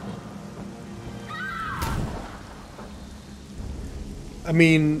of criminal. I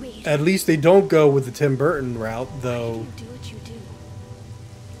mean, at least they don't go with the Tim Burton route, though.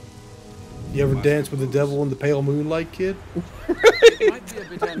 You ever dance with the devil in the pale moonlight, kid? It might be a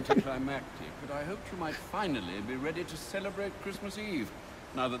bit anticlimactic, but I hoped you might finally be ready to celebrate Christmas Eve,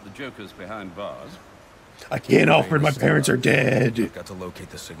 now that the Joker's behind bars. I can't offer it, my parents are dead. I've got to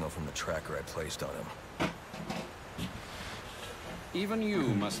locate the signal from the tracker I placed on him. Even you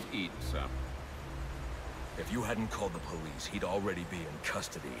must eat, sir. If you hadn't called the police, he'd already be in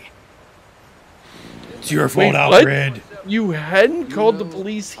custody. It's your fault, Alfred. What? You hadn't called the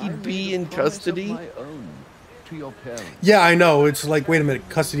police, he'd be in custody? Yeah, I know. It's like, wait a minute,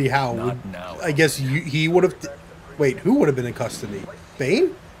 custody how? I guess he would have... Wait, who would have been in custody?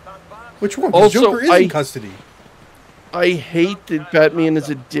 Bane? Which one? Because Joker is in custody. I hate that Batman is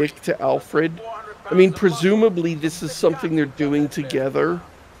a dick to Alfred. I mean, presumably this is something they're doing together.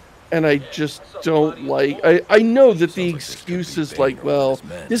 And I just don't like... I know that the excuse is like, well,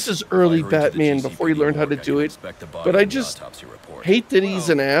 this is early Batman before he learned how to do it. But I just hate that he's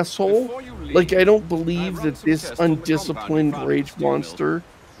an asshole. Like, I don't believe that this undisciplined rage monster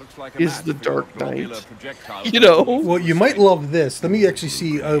is the Dark Knight. You know? Well, you might love this. Let me actually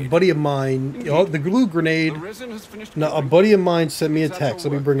see. A buddy of mine... You know, the glue grenade... No, a buddy of mine sent me a text.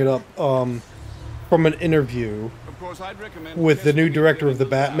 Let me bring it up. From an interview with the new director of the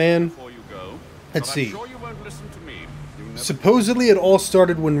Batman. Let's see. Supposedly it all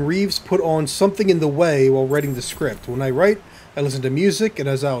started when Reeves put on Something in the Way while writing the script. When I write, I listen to music, and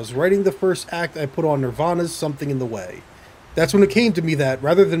as I was writing the first act, I put on Nirvana's Something in the Way. That's when it came to me that,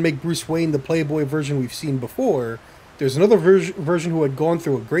 rather than make Bruce Wayne the playboy version we've seen before, there's another version who had gone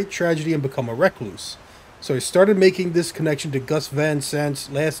through a great tragedy and become a recluse. So I started making this connection to Gus Van Sant's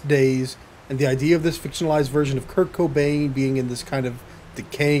Last Days, and the idea of this fictionalized version of Kurt Cobain being in this kind of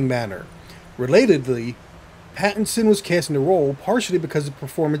decaying manner. Relatedly, Pattinson was cast in the role partially because the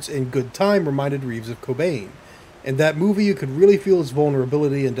performance in Good Time reminded Reeves of Cobain. In that movie, you could really feel his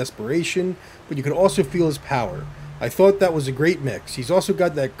vulnerability and desperation, but you could also feel his power. I thought that was a great mix. He's also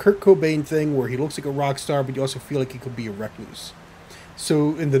got that Kurt Cobain thing where he looks like a rock star, but you also feel like he could be a recluse.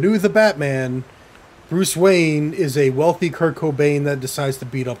 So in the new The Batman, Bruce Wayne is a wealthy Kurt Cobain that decides to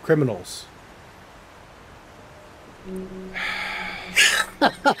beat up criminals.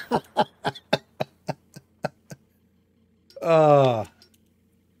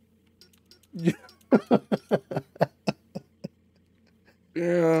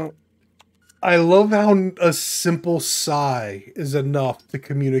 Yeah. I love how a simple sigh is enough to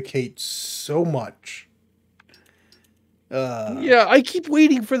communicate so much. Yeah, I keep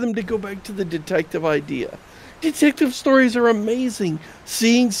waiting for them to go back to the detective idea. Detective stories are amazing.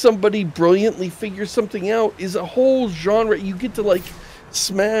 Seeing somebody brilliantly figure something out is a whole genre. You get to like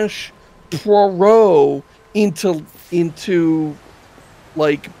smash Poirot into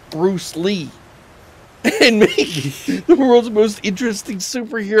like Bruce Lee and make the world's most interesting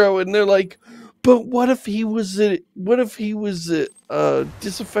superhero. And they're like, but what if he was a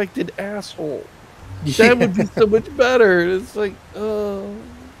disaffected asshole? That would be so much better. It's like, oh.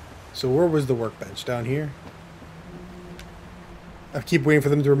 So where was the workbench? Down here? I keep waiting for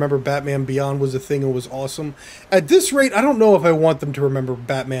them to remember Batman Beyond was a thing and was awesome. At this rate, I don't know if I want them to remember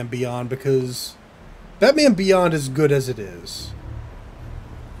Batman Beyond, because Batman Beyond is good as it is.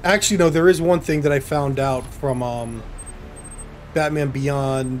 Actually, no, there is one thing that I found out from Batman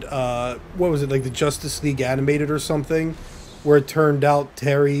Beyond, what was it, like the Justice League animated or something, where it turned out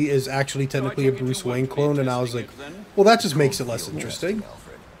Terry is actually technically a Bruce Wayne clone, and I was like, well, that just makes it less interesting.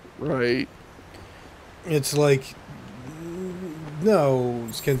 Right. It's like, no,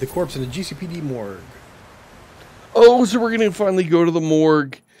 it's the corpse in the GCPD morgue. Oh, so we're gonna finally go to the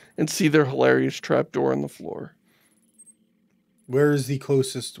morgue and see their hilarious trapdoor on the floor. Where is the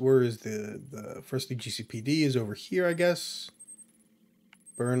closest? Where is the firstly GCPD is over here, I guess.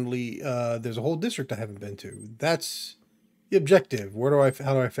 Burnley. There's a whole district I haven't been to. That's the objective. How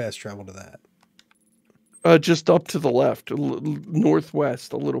do I fast travel to that? Just up to the left,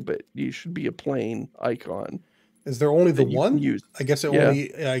 northwest a little bit. You should be a plane icon. Is there only the one? I guess Yeah.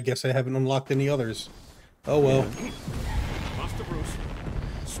 I guess I haven't unlocked any others. Oh well. Master Bruce,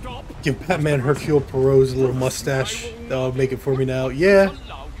 stop. Give Batman Hercule Poirot's little mustache. That'll make it for me now. Yeah.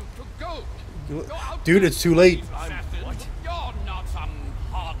 Dude, it's too late. You're not some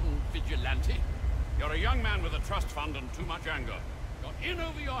hardened vigilante. You're a young man with a trust fund and too much anger. You're in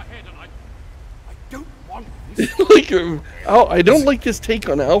over your head, and I don't want this. I don't like this take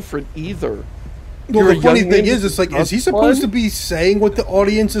on Alfred either. Well, the funny thing is, it's like, is he supposed to be saying what the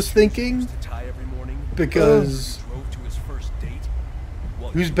audience is thinking? Because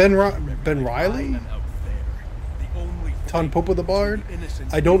who's Ben Riley? Ton Pope of the Bard?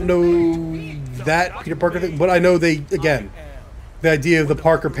 I don't know that Peter Parker thing, but I know the idea of the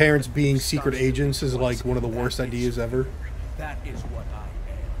Parker parents being secret agents is like one of the worst ideas ever. That is what I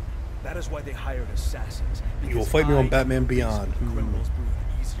am. That is why they hired assassins. You will fight me on Batman Beyond. Criminals breathe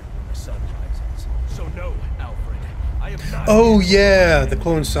easier when the sun rises. So no, Alfred. I am not. Oh yeah, the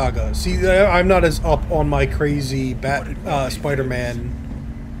Clone Saga. See, I'm not as up on my crazy Spider-Man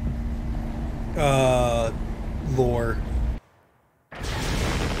lore.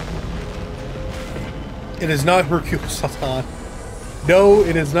 It is not Hercule Satan. No,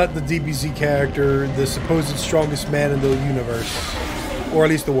 it is not the DBZ character, the supposed strongest man in the universe, or at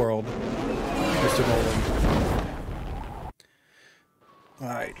least the world, Mr. Nolan. All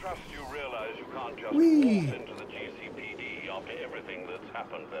right. I trust you realize you can't just Whee! walk into the GCPD after everything that's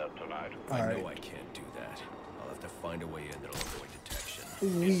happened there tonight. I know I can't do that. I'll have to find a way in that'll avoid detection.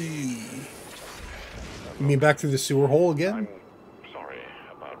 Whee! You mean back through the sewer hole again? I'm sorry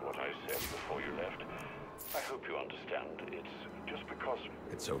about what I said before you left. I hope you understand. It's just because...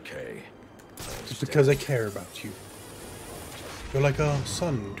 It's okay. Just because I care about you. You're like a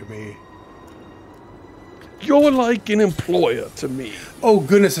son to me. You're like an employer to me. Oh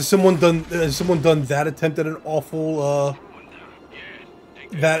goodness, has someone done that attempt at an awful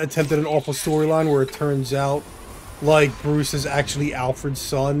storyline where it turns out like Bruce is actually Alfred's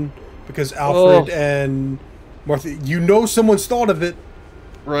son because Alfred and Martha, someone's thought of it.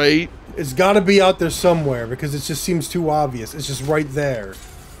 Right. It's got to be out there somewhere because it just seems too obvious. It's just right there.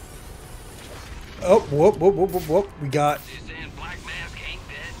 Oh, whoop. We got...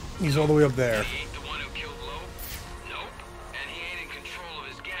 He's all the way up there.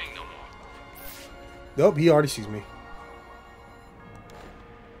 Nope, he already sees me.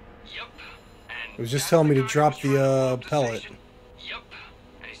 It was just telling me to drop the pellet. Yep.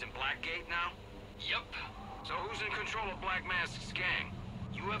 And he's in Blackgate now? Yep. So who's in control of Black Mask's gang?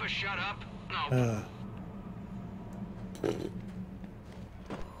 You ever shut up? No.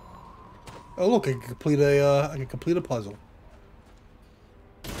 Oh look, I can complete a puzzle.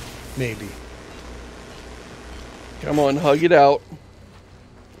 Maybe. Come on, hug it out.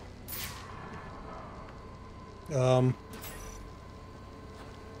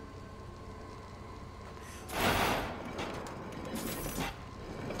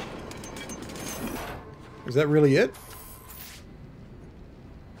 Is that really it?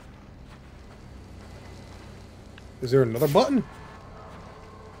 Is there another button?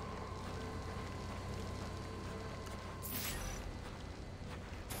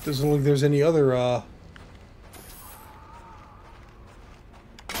 Doesn't look like there's any other,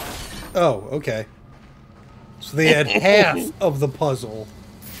 Oh, okay. So they had half of the puzzle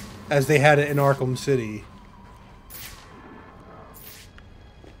as they had it in Arkham City.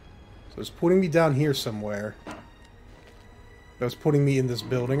 So it's putting me down here somewhere. That was putting me in this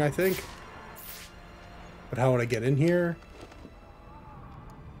building, I think. But how would I get in here?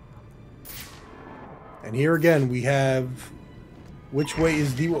 And here again, we have... Which way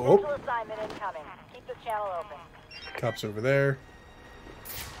is the... Oh! Assignment incoming. Keep this channel open. Cops over there.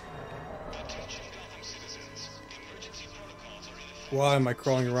 Why am I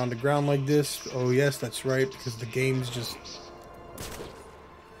crawling around the ground like this? Oh yes, that's right, because the game's just...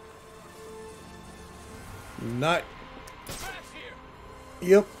 Not...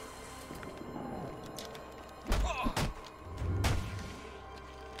 Yep.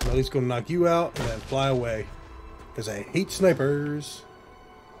 At least gonna knock you out and then fly away. Because I hate snipers.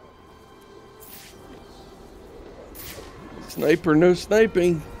 Sniper, no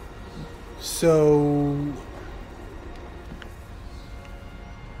sniping. So...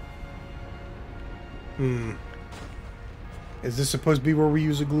 Is this supposed to be where we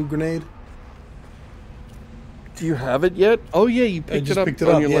use a glue grenade? Do you have it yet? Oh yeah, you picked it up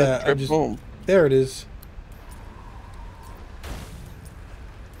on your last trip home. There it is.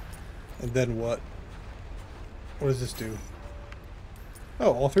 And then what? What does this do?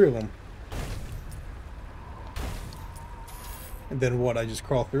 Oh, all three of them. And then what? I just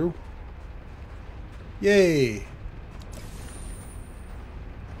crawl through? Yay!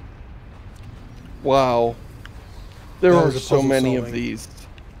 Wow. There are so many of these.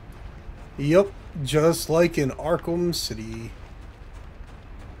 Yep, just like in Arkham City.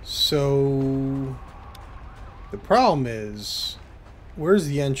 So... The problem is... Where's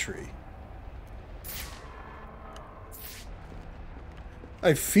the entry?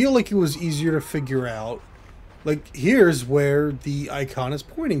 I feel like it was easier to figure out. Like, here's where the icon is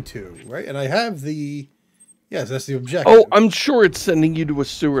pointing to, right? And I have the... Yes, that's the objective. Oh, I'm sure it's sending you to a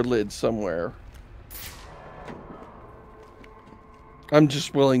sewer lid somewhere. I'm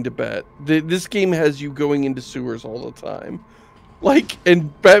just willing to bet. This game has you going into sewers all the time. Like,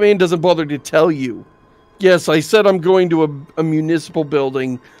 and Batman doesn't bother to tell you. Yes, I said I'm going to a municipal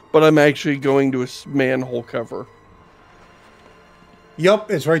building, but I'm actually going to a manhole cover. Yup,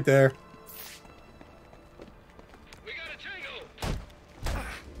 it's right there. We got a tango.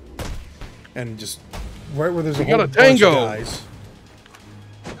 And just right where there's a We whole got a bunch tango. of guys.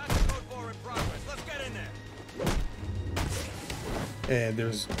 And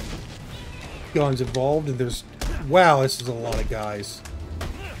there's guns involved, and there's... Wow, this is a lot of guys.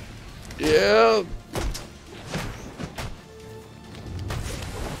 Yeah.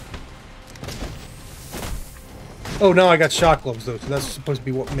 Oh, no, I got shot gloves, though, so that's supposed to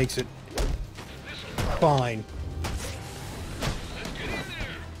be what makes it fine.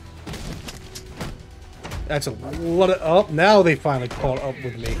 That's a lot of... Oh, now they finally caught up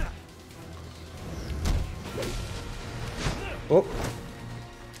with me. Oh.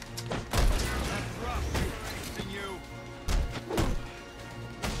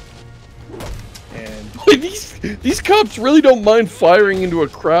 And these cops really don't mind firing into a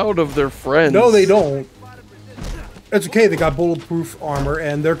crowd of their friends. No, they don't. It's okay, they got bulletproof armor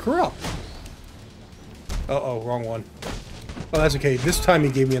and they're corrupt. Uh-oh, wrong one. Oh, that's okay. This time he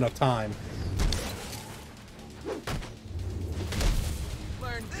gave me enough time.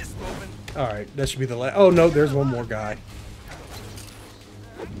 Alright, that should be the last... Oh, no, there's one more guy.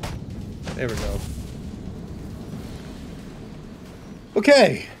 There we go.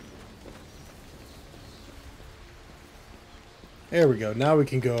 Okay. There we go. Now we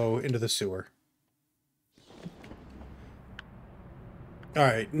can go into the sewer.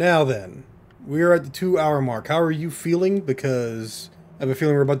 Alright, now then. We are at the 2-hour mark. How are you feeling? Because I have a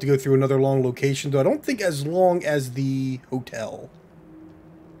feeling we're about to go through another long location, though I don't think as long as the hotel.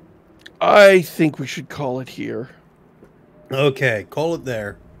 I think we should call it here. Okay, call it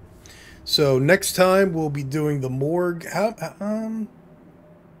there. So next time we'll be doing the morgue.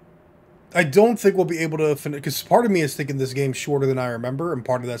 I don't think we'll be able to finish, because part of me is thinking this game's shorter than I remember, and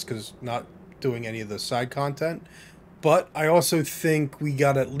part of that's because not doing any of the side content. But I also think we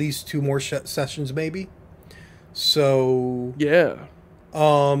got at least 2 more sessions, maybe. So yeah,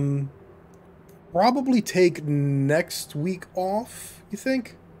 probably take next week off. You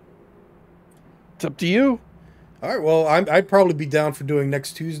think? It's up to you. All right. Well, I'd probably be down for doing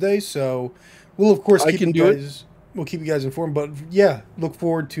next Tuesday. So we'll of course keep you guys. We'll keep you guys informed. But yeah, look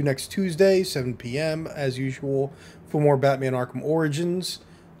forward to next Tuesday, 7 p.m. as usual for more Batman Arkham Origins.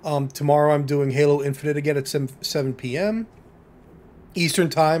 Tomorrow I'm doing Halo Infinite again at 7 p.m. Eastern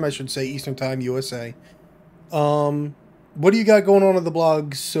Time, I should say Eastern Time, USA. What do you got going on the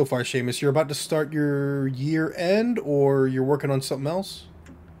blog so far, Shamus? You're about to start your year end, or you're working on something else?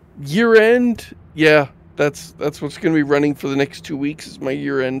 Year end? Yeah, that's what's going to be running for the next 2 weeks is my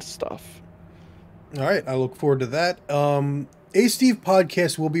year-end stuff. All right, I look forward to that. A Steve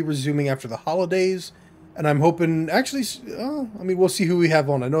podcast will be resuming after the holidays, and I'm hoping, actually, I mean, we'll see who we have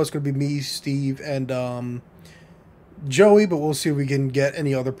on. I know it's going to be me, Steve, and Joey, but we'll see if we can get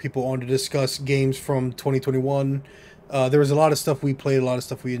any other people on to discuss games from 2021. There was a lot of stuff we played, a lot of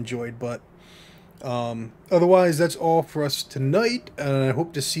stuff we enjoyed, but otherwise, that's all for us tonight, and I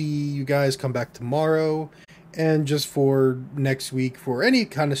hope to see you guys come back tomorrow, and just for next week for any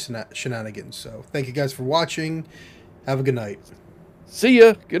kind of shenanigans. So, thank you guys for watching. Have a good night. See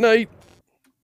ya. Good night.